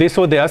to, they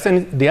saw the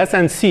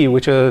SNC,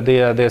 which is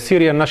the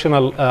Syrian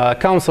National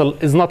Council,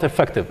 is not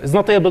effective. It's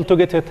not able to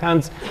get its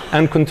hands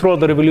and control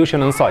the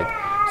revolution inside.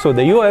 So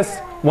the US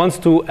wants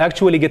to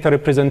actually get a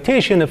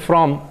representation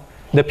from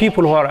the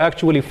people who are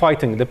actually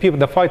fighting,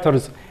 the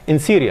fighters in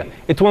Syria.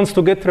 It wants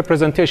to get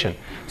representation.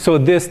 So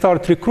they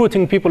start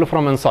recruiting people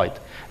from inside.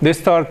 They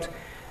start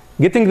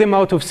getting them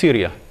out of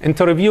Syria,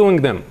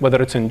 interviewing them,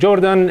 whether it's in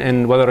Jordan,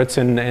 and whether it's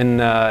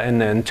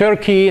in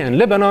Turkey, and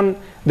Lebanon.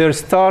 They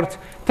start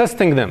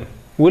testing them.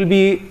 Will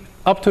be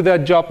up to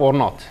that job or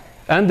not.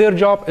 And their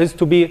job is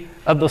to be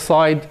at the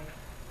side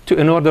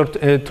in order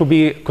to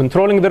be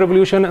controlling the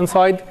revolution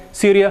inside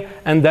Syria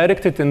and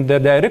direct it in the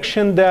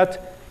direction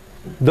that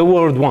the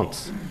world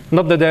wants,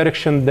 not the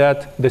direction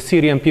that the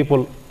Syrian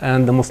people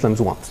and the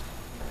Muslims want.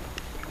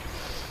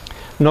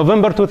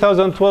 November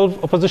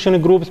 2012, opposition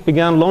groups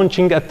began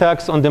launching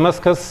attacks on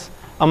Damascus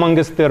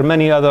amongst their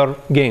many other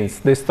gains.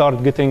 They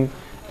start getting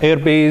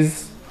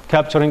airbase,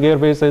 capturing air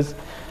bases.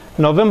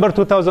 November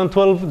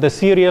 2012, the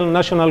Syrian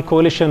National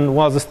Coalition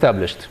was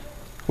established,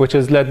 which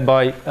is led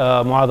by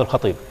Mu'adh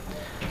al-Khatib.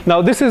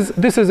 Now, this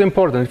is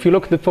important. If you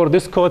look for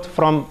this quote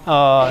from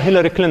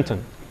Hillary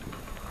Clinton,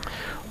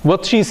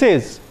 what she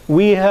says,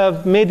 we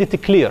have made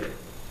it clear.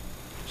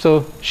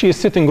 So she is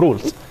setting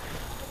rules.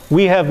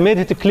 We have made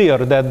it clear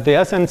that the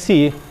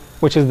SNC,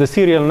 which is the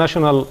Syrian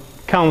National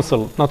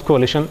Council, not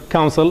Coalition,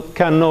 Council,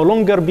 can no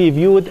longer be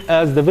viewed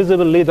as the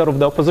visible leader of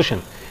the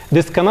opposition.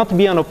 This cannot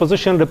be an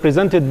opposition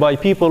represented by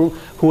people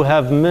who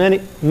have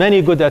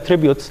many good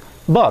attributes,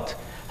 but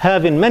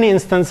have in many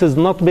instances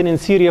not been in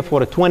Syria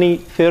for 20,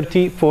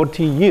 30,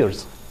 40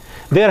 years.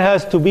 There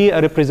has to be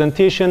a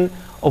representation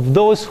of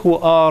those who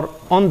are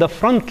on the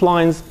front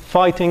lines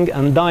fighting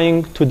and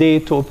dying today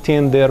to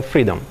obtain their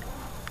freedom.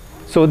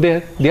 So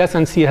the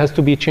SNC has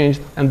to be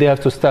changed, and they have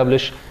to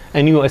establish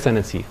a new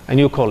SNC, a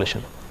new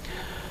coalition.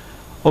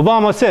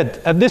 Obama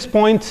said at this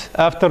point,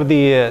 after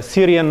the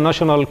Syrian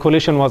National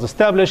Coalition was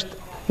established,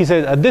 he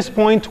said, at this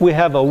point we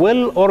have a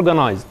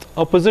well-organized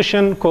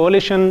opposition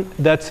coalition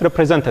that's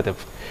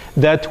representative,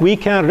 that we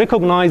can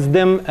recognize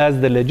them as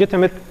the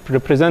legitimate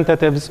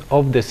representatives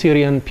of the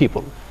Syrian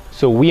people.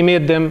 So we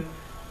made them,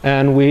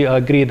 and we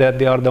agree that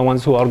they are the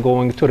ones who are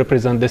going to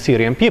represent the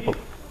Syrian people.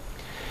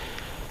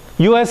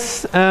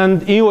 US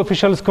and EU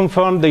officials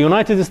confirmed the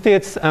United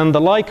States and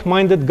the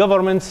like-minded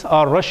governments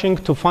are rushing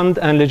to fund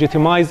and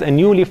legitimize a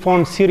newly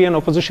formed Syrian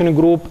opposition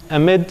group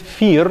amid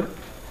fear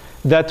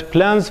that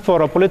plans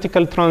for a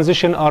political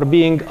transition are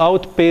being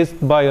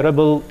outpaced by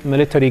rebel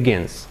military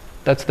gains.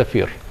 That's the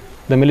fear.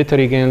 The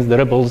military gains, the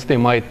rebels, they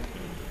might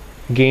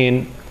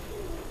gain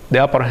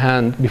the upper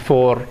hand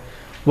before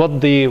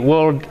what the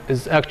world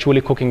is actually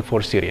cooking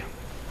for Syria,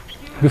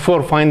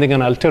 before finding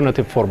an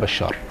alternative for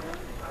Bashar.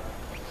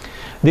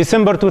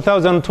 December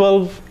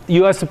 2012,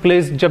 US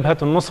placed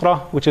Jabhat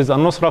al-Nusra, which is a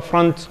Nusra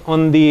front,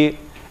 on the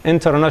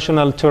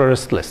international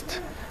terrorist list.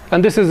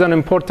 And this is an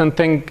important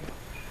thing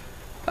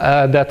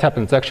that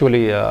happens,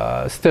 actually,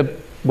 a step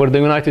where the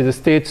United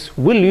States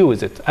will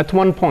use it at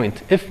one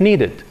point, if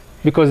needed,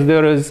 because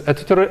there is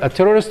a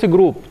terrorist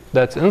group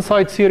that's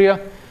inside Syria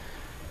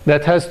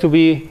that has to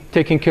be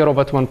taken care of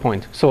at one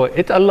point. So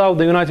it allowed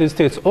the United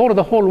States or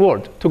the whole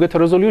world to get a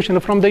resolution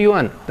from the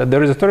UN that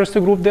there is a terrorist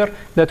group there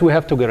that we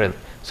have to get rid of.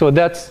 So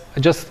that's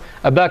just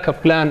a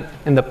backup plan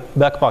in the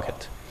back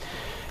pocket.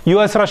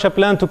 US-Russia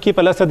plan to keep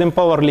al-Assad in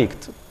power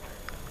leaked.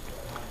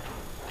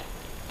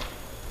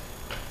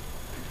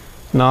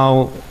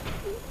 Now,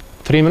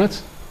 3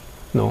 minutes?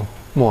 No,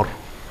 more.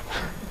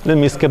 Let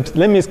me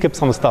skip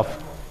some stuff.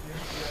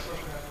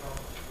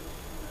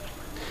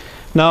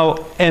 Now,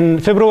 in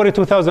February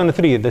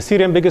 2003, the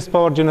Syrian biggest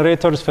power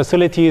generators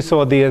facility,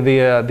 so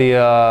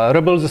the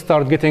rebels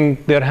start getting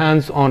their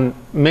hands on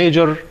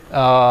major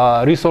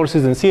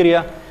resources in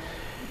Syria.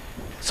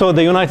 So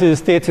the United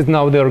States is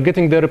now, they're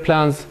getting their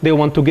plans. They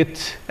want to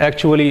get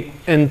actually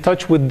in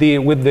touch with the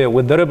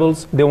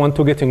rebels. They want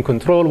to get in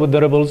control with the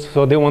rebels.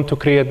 So they want to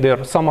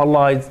create some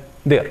allies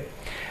there.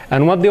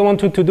 And what they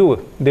wanted to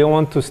do, they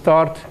want to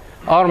start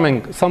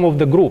arming some of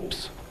the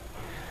groups.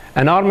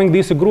 And arming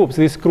these groups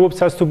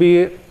has to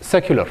be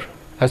secular,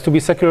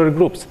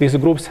 groups. These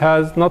groups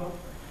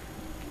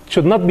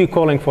should not be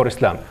calling for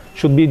Islam,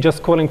 should be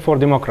just calling for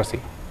democracy.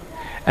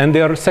 And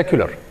they are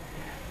secular.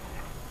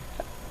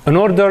 In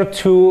order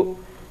to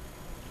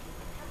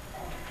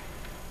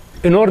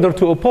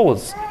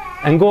oppose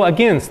and go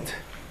against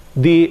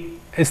the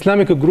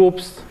Islamic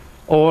groups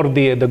or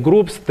the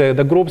groups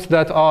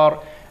that are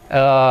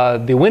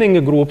the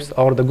winning groups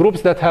or the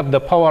groups that have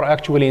the power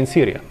actually in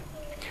Syria.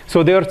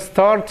 So they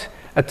start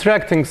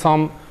attracting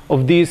some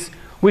of these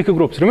weak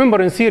groups.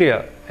 Remember, in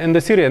Syria,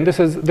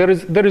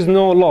 there is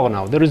no law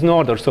now. There is no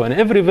order. So in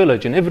every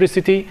village, in every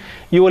city,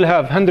 you will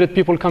have 100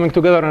 people coming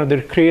together and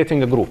they're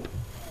creating a group.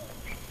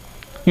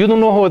 You don't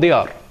know who they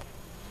are.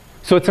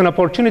 So it's an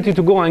opportunity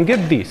to go and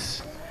get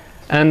these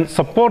and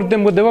support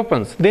them with the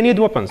weapons. They need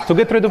weapons. To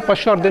get rid of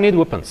Bashar, they need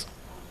weapons.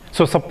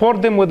 So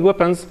support them with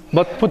weapons,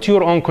 but put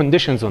your own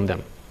conditions on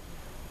them.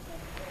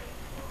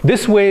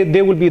 This way,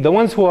 they will be the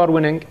ones who are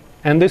winning.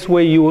 And this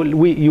way,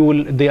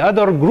 the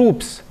other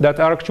groups that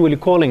are actually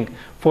calling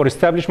for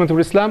establishment of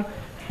Islam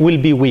will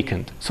be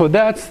weakened. So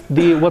that's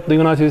what the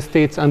United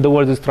States and the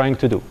world is trying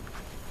to do.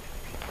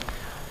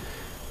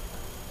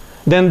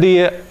 Then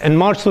in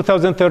March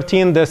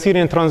 2013, the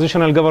Syrian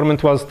transitional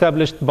government was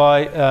established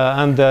by,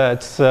 and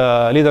its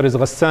leader is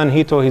Ghassan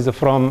Hito. He's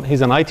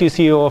an IT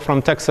CEO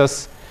from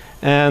Texas.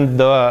 And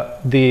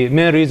the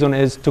main reason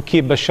is to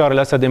keep Bashar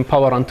al-Assad in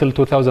power until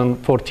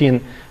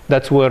 2014.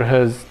 That's where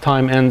his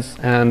time ends,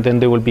 and then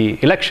there will be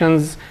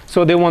elections.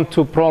 So they want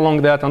to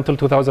prolong that until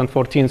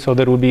 2014, so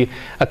there will be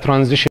a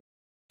transition.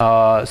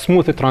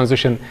 smooth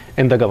transition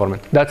in the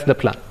government. That's the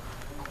plan.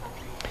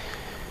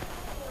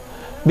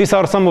 These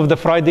are some of the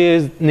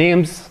Fridays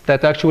names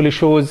that actually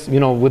shows,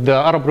 with the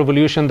Arab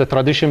Revolution, the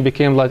tradition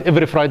became like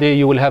every Friday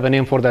you will have a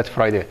name for that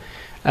Friday.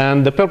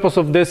 And the purpose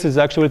of this is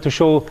actually to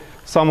show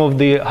some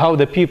of how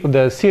the people,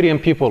 the Syrian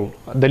people,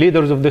 the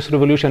leaders of this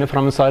revolution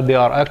from inside, they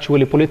are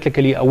actually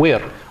politically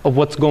aware of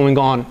what's going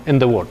on in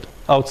the world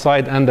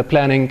outside and the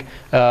planning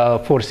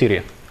for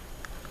Syria.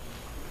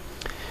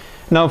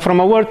 Now, from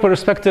a world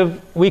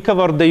perspective, we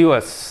covered the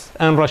US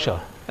and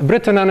Russia.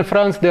 Britain and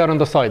France, they are on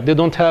the side. They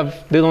don't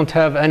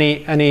have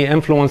any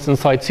influence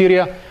inside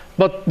Syria,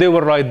 but they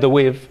will ride the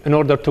wave in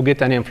order to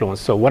get any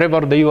influence. So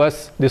whatever the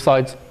US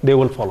decides, they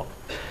will follow.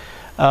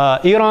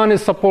 Iran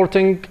is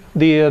supporting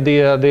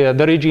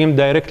the regime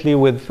directly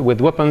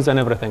with weapons and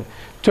everything.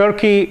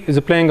 Turkey is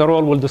playing a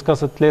role. We'll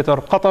discuss it later.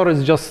 Qatar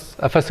is just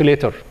a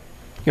facilitator.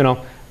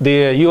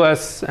 The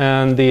US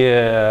and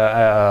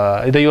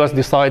the US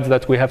decides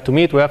that we have to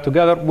meet, we have to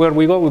gather. Where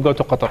we go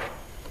to Qatar.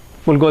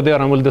 We'll go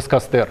there and we'll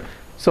discuss there.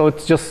 So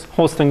it's just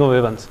hosting of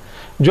events.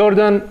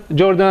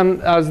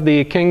 Jordan, as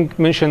the king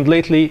mentioned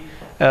lately,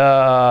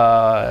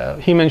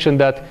 he mentioned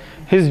that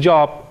his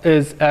job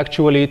is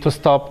actually to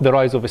stop the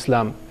rise of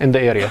Islam in the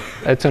area.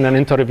 It's in an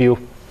interview.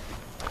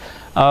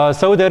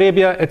 Saudi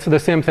Arabia, it's the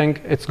same thing.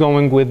 It's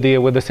going with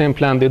the same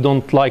plan. They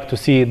don't like to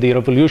see the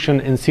revolution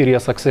in Syria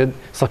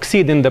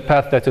succeed in the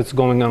path that it's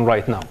going on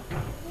right now.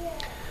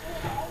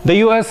 The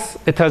US,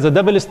 it has a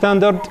double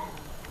standard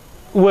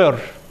where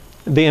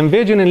the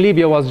invasion in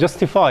Libya was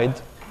justified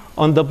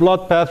on the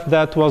blood path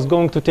that was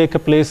going to take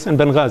place in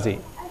Benghazi.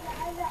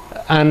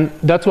 And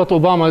that's what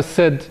Obama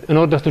said in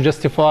order to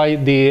justify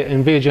the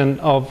invasion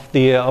of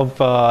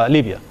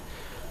Libya.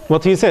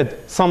 What he said,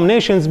 some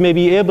nations may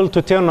be able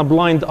to turn a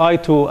blind eye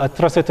to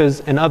atrocities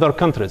in other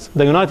countries.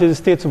 The United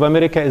States of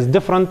America is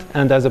different,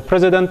 and as a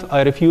president,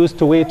 I refuse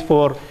to wait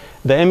for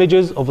the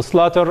images of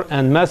slaughter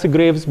and mass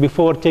graves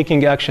before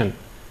taking action.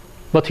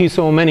 But he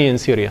saw many in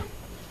Syria.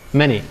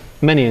 Many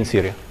in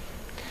Syria.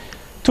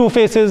 Two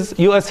faces,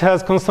 US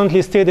has constantly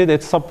stated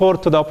its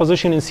support to the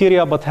opposition in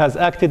Syria, but has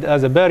acted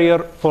as a barrier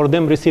for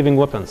them receiving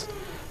weapons.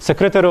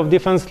 Secretary of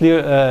Defense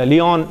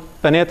Leon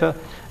Panetta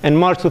in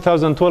March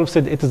 2012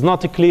 said it is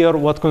not clear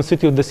what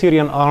constitutes the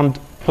Syrian armed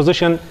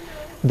position.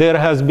 There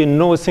has been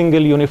no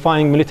single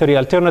unifying military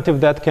alternative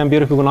that can be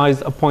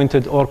recognized,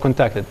 appointed, or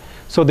contacted.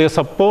 So they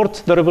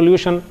support the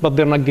revolution, but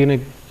they're not going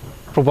to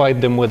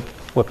provide them with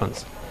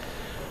weapons.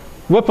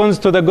 Weapons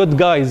to the good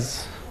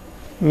guys,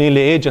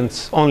 merely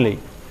agents only.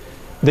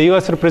 The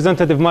US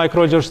Representative Mike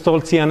Rogers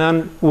told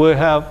CNN,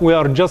 we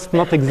are just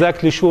not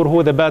exactly sure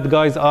who the bad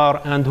guys are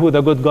and who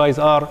the good guys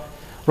are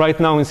right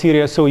now in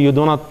Syria, so you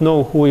do not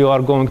know who you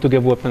are going to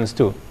give weapons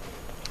to.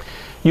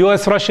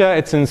 US-Russia,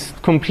 it's in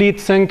complete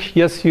sync.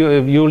 Yes,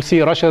 you will see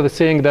Russia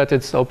saying that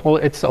it's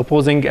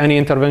opposing any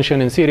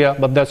intervention in Syria,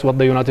 but that's what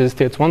the United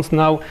States wants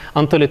now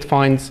until it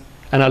finds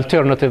an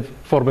alternative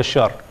for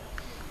Bashar.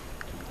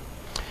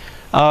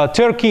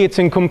 Turkey, it's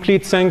in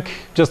complete sync.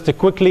 Just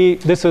quickly,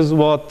 this is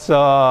what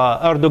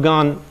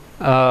Erdogan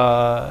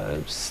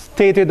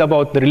stated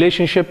about the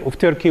relationship of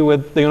Turkey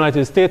with the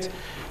United States.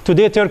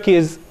 Today, Turkey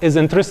is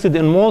interested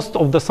in most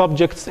of the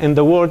subjects in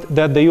the world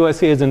that the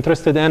USA is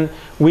interested in.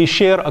 We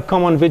share a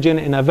common vision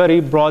in a very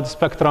broad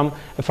spectrum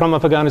from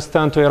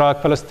Afghanistan to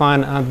Iraq,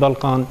 Palestine, and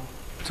Balkan.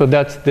 So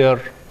that's their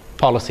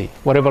policy.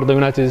 Whatever the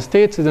United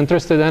States is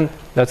interested in,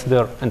 that's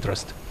their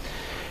interest.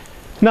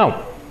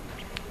 Now,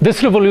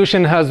 this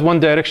revolution has one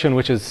direction,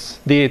 which is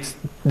it's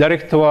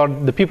direct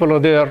toward the people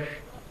there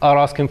are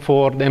asking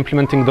for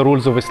implementing the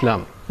rules of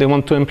Islam. They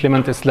want to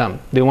implement Islam.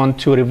 They want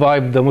to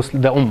revive the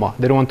Ummah.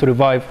 They want to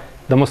revive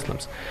the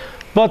Muslims.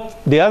 But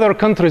the other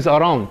countries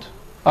around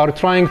are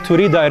trying to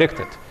redirect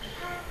it.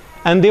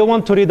 And they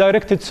want to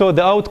redirect it so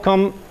the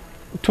outcome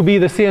to be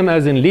the same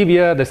as in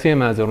Libya, the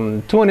same as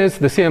in Tunis,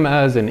 the same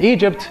as in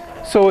Egypt.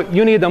 So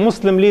you need a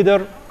Muslim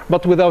leader,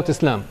 but without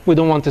Islam. We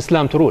don't want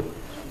Islam to rule.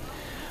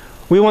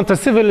 We want a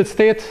civil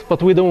state,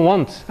 but we don't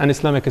want an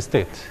Islamic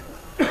state.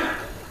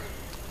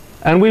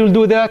 And we will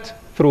do that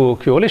through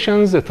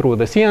coalitions, through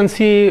the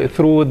CNC,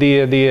 through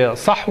the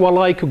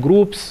Sahwa-like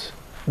groups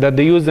that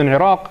they use in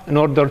Iraq in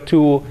order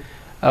to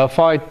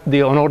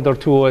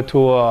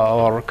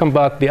or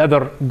combat the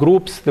other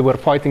groups that were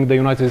fighting the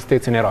United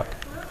States in Iraq.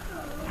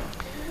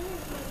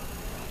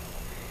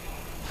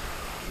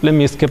 Let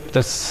me skip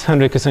this,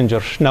 Henry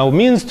Kissinger. Now,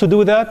 means to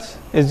do that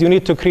is you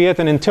need to create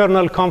an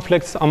internal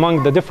conflicts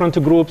among the different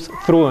groups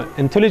through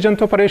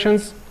intelligent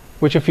operations,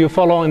 which if you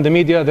follow in the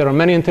media, there are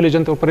many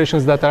intelligent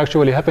operations that are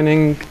actually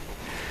happening,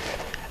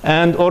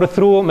 and or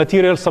through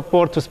material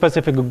support to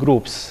specific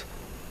groups.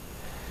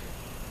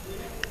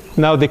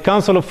 Now, the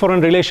Council of Foreign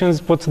Relations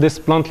puts this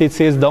bluntly. It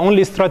says the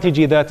only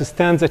strategy that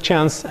stands a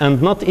chance,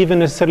 and not even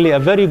necessarily a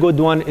very good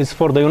one, is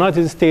for the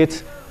United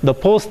States, the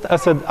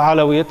post-Assad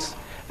Alawites,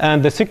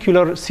 and the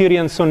secular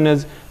Syrian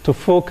Sunnis to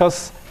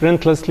focus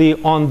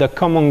relentlessly on the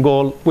common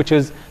goal, which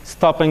is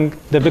stopping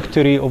the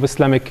victory of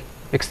Islamic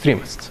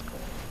extremists.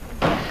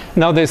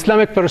 Now, the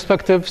Islamic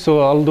perspective, so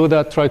I'll do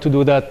that, try to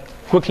do that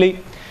quickly.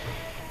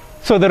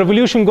 So the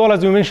revolution goal,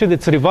 as we mentioned,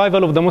 it's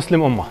revival of the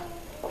Muslim Ummah.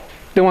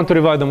 They want to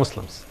revive the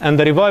Muslims. And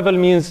the revival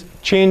means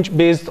change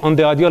based on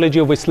the ideology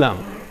of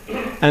Islam.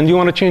 And you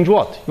want to change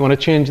what? You want to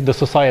change the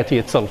society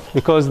itself.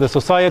 Because the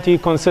society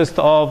consists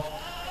of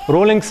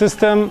ruling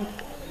system,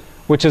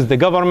 which is the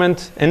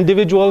government,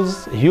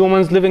 individuals,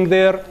 humans living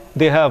there.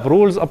 They have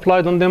rules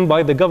applied on them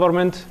by the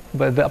government,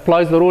 but that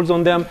applies the rules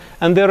on them.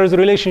 And there is a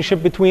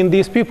relationship between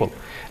these people.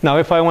 Now,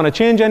 if I want to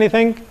change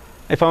anything,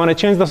 if I want to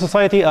change the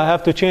society, I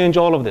have to change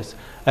all of this.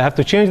 I have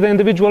to change the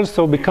individuals,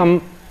 so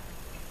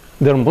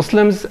they're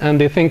Muslims and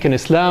they think in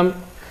Islam.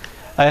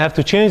 I have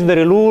to change the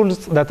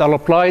rules that are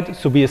applied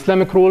to be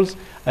Islamic rules.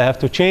 I have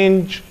to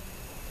change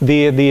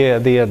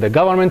the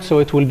government, so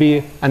it will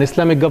be an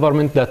Islamic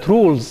government that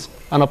rules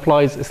and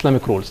applies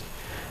Islamic rules.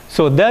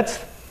 So that's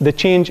the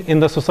change in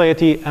the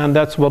society, and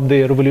that's what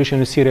the revolution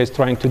in Syria is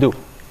trying to do.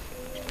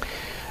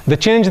 The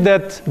change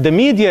that the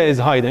media is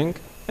hiding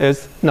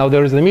is, now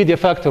there is the media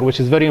factor, which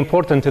is very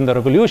important in the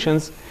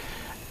revolutions.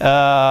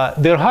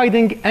 They're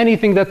hiding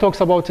anything that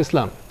talks about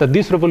Islam. That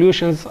these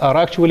revolutions are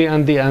actually,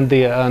 and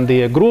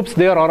the groups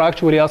there are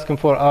actually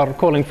are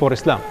calling for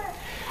Islam.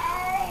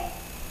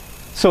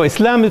 So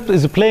Islam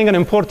is playing an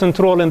important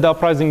role in the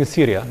uprising in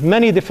Syria.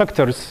 Many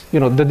defectors,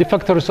 the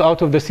defectors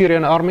out of the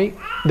Syrian army,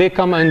 they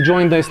come and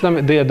join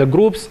the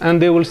groups,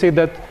 and they will say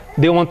that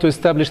they want to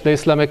establish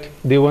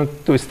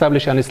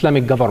an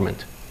Islamic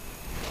government.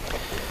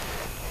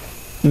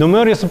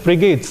 Numerous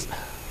brigades,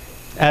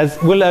 as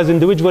well as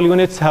individual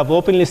units, have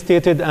openly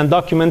stated and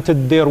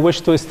documented their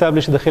wish to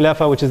establish the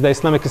Khilafah, which is the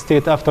Islamic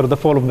State, after the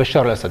fall of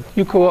Bashar al-Assad.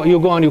 You go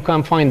and you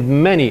can find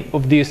many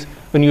of these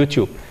on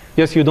YouTube.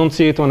 Yes, you don't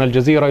see it on Al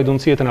Jazeera, you don't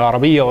see it in Al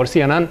Arabiya or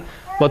CNN,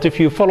 but if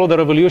you follow the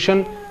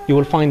revolution, you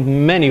will find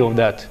many of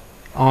that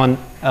on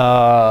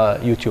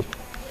YouTube.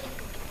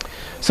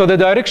 So the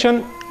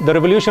direction, the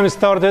revolution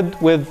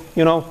started with,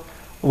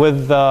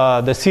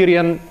 the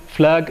Syrian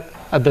flag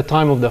at the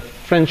time of the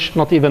French,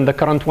 not even the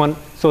current one.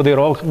 So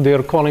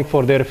they're calling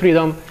for their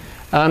freedom,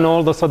 and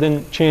all of a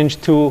sudden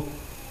changed to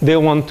they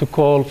want to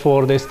call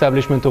for the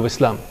establishment of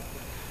Islam.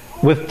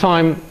 With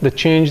time, they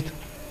changed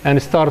and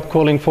start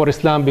calling for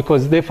Islam,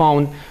 because they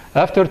found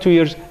after 2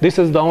 years, this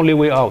is the only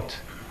way out.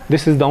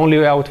 This is the only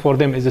way out for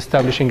them, is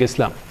establishing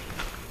Islam.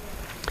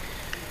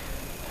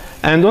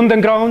 And on the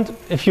ground,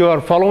 if you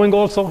are following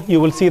also, you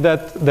will see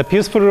that the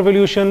peaceful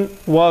revolution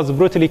was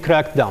brutally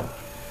cracked down.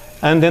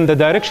 And then the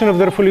direction of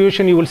the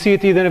revolution, you will see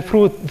it even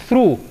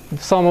through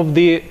some of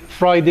the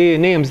Friday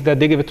names that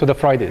they give it to the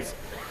Fridays.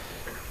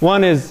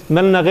 One is,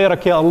 مَلْنَا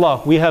غَيْرَكَ يَا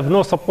Allah. We have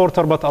no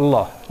supporter but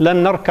Allah.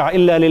 لَن نَرْكَعْ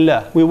إِلَّا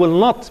لِلَّهِ. We will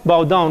not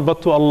bow down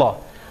but to Allah.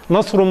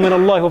 نَصْرٌ مِّنَ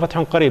اللَّهِ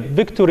وَفَتْحٌ قَرِيبٌ.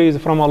 Victory is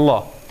from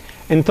Allah.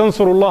 إِن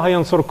تَنْصُرُوا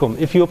اللَّهَ يَنْصُرْكُمْ.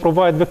 If you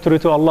provide victory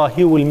to Allah,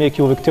 He will make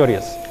you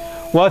victorious.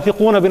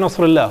 وَاثِقُونَ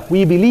بِنَصْرِ اللَّهِ.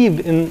 We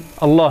believe in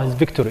Allah's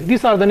victory.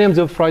 These are the names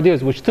of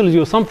Fridays, which tells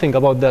you something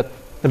about that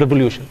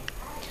revolution.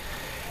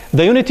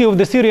 The unity of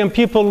the Syrian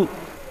people.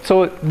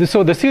 So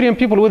the Syrian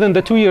people, within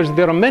the 2 years,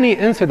 there are many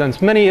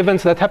incidents, many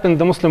events that happened in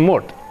the Muslim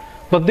world.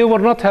 But they were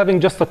not having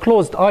just a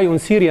closed eye on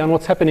Syria and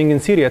what's happening in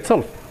Syria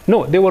itself.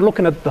 No, they were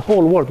looking at the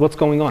whole world, what's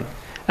going on.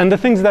 And the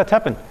things that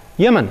happen.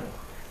 Yemen.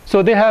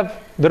 So they have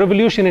the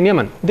revolution in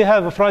Yemen. They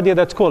have a Friday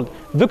that's called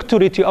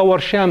Victory to Our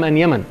Sham and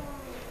Yemen.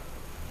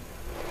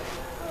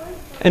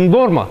 In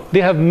Burma,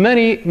 they have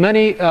many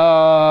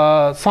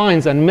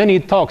signs and many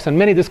talks and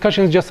many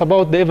discussions just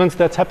about the events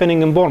that's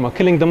happening in Burma,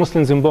 killing the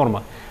Muslims in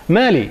Burma.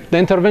 Mali, the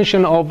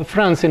intervention of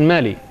France in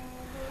Mali.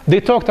 They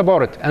talked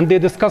about it and they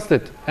discussed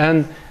it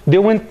and they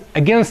went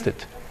against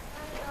it.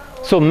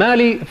 So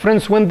Mali,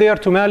 friends went there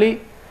to Mali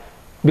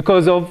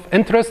because of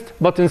interest,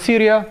 but in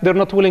Syria, they're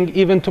not willing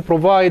even to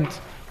provide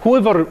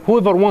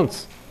whoever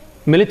wants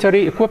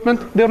military equipment,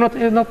 they're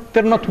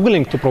not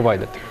willing to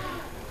provide it.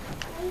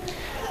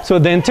 So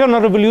the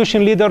internal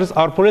revolution leaders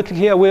are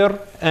politically aware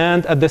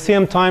and at the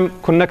same time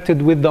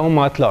connected with the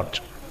Ummah at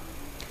large.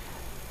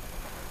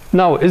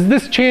 Now, is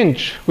this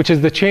change, which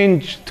is the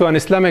change to an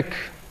Islamic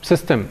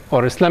system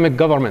or Islamic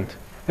government,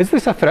 is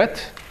this a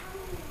threat?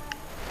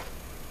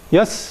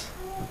 Yes,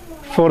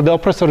 for the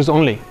oppressors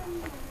only.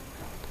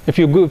 If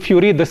you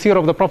read the seerah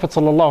of the Prophet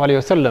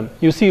ﷺ,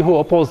 you see who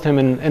opposed him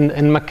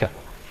in Mecca.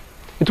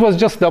 It was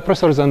just the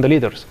oppressors and the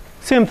leaders.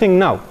 Same thing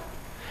now.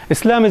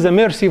 Islam is a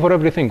mercy for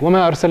everything.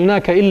 وَمَا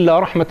أَرْسَلْنَاكَ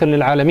إِلَّا رَحْمَةً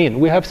لِلْعَالَمِينَ.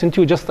 We have sent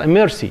you just a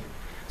mercy.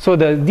 So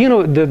the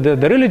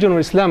religion of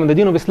Islam and the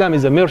deen of Islam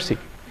is a mercy.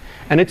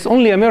 And it's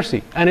only a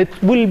mercy. And it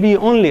will be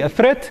only a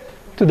threat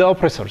to the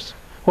oppressors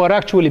who are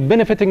actually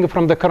benefiting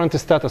from the current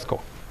status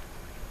quo.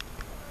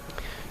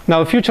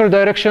 Now, future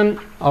direction,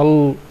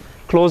 I'll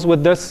close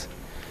with this.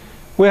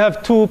 We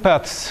have two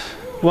paths.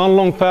 One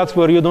long path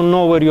where you don't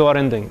know where you are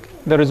ending.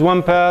 There is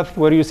one path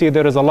where you see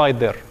there is a light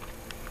there.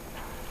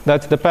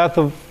 That's the path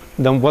of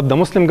what the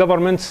Muslim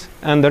governments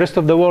and the rest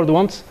of the world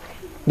wants.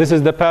 This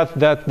is the path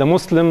that the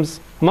Muslims,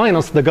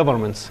 minus the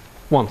governments,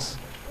 wants.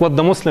 What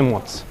the Muslim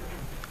wants.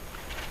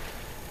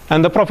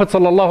 And the Prophet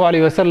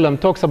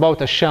ﷺ talks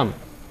about Ash-Sham.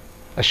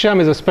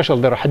 Ash-Sham is a special.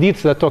 There are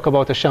hadiths that talk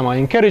about Ash-Sham. I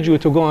encourage you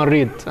to go and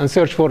read and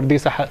search for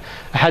this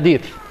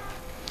hadith.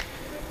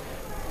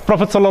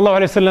 Prophet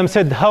ﷺ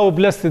said, how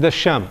blessed is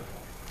Sham?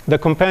 The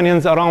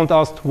companions around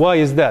asked, why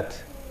is that?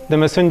 The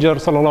Messenger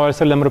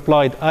ﷺ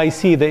replied, I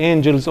see the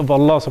angels of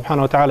Allah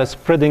subhanahu wa ta'ala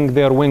spreading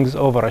their wings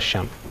over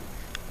Sham.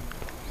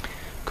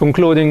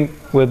 Concluding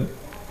with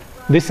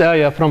this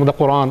ayah from the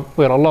Quran,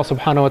 where Allah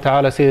subhanahu wa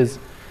ta'ala says,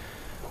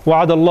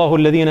 وعد الله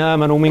الذين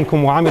آمنوا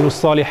منكم وعملوا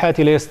الصالحات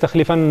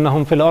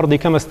ليستخلفنهم في الأرض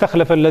كما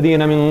استخلف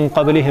الذين من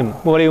قبلهم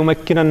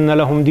وليمكنن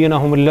لهم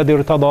دينهم الذي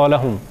ارتضى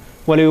لهم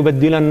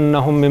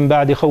وليبدلنهم من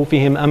بعد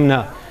خوفهم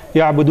أمنا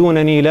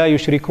يعبدونني لا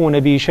يشركون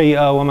بي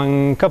شيئا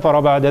ومن كفر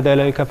بعد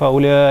ذلك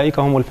فأولئك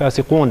هم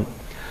الفاسقون.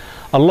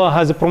 Allah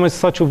has promised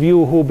such of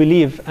you who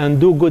believe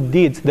and do good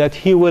deeds that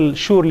He will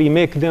surely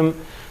make them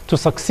to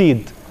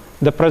succeed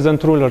the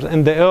present rulers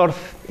in the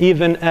earth,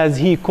 even as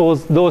He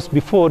caused those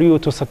before you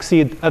to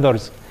succeed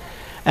others.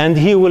 And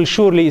He will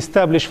surely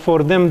establish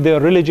for them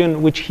their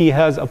religion which He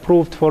has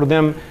approved for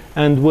them,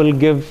 and will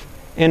give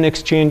in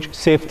exchange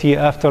safety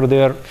after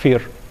their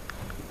fear.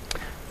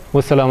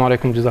 Wassalamu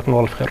alaikum,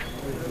 jazakumullah khair.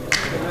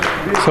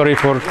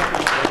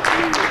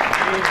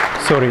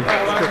 Sorry,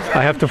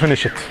 I have to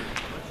finish it.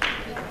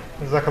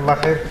 Jazakallah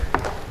khair.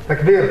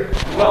 Takbir.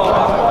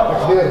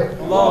 Takbir.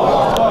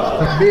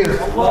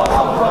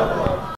 Takbir.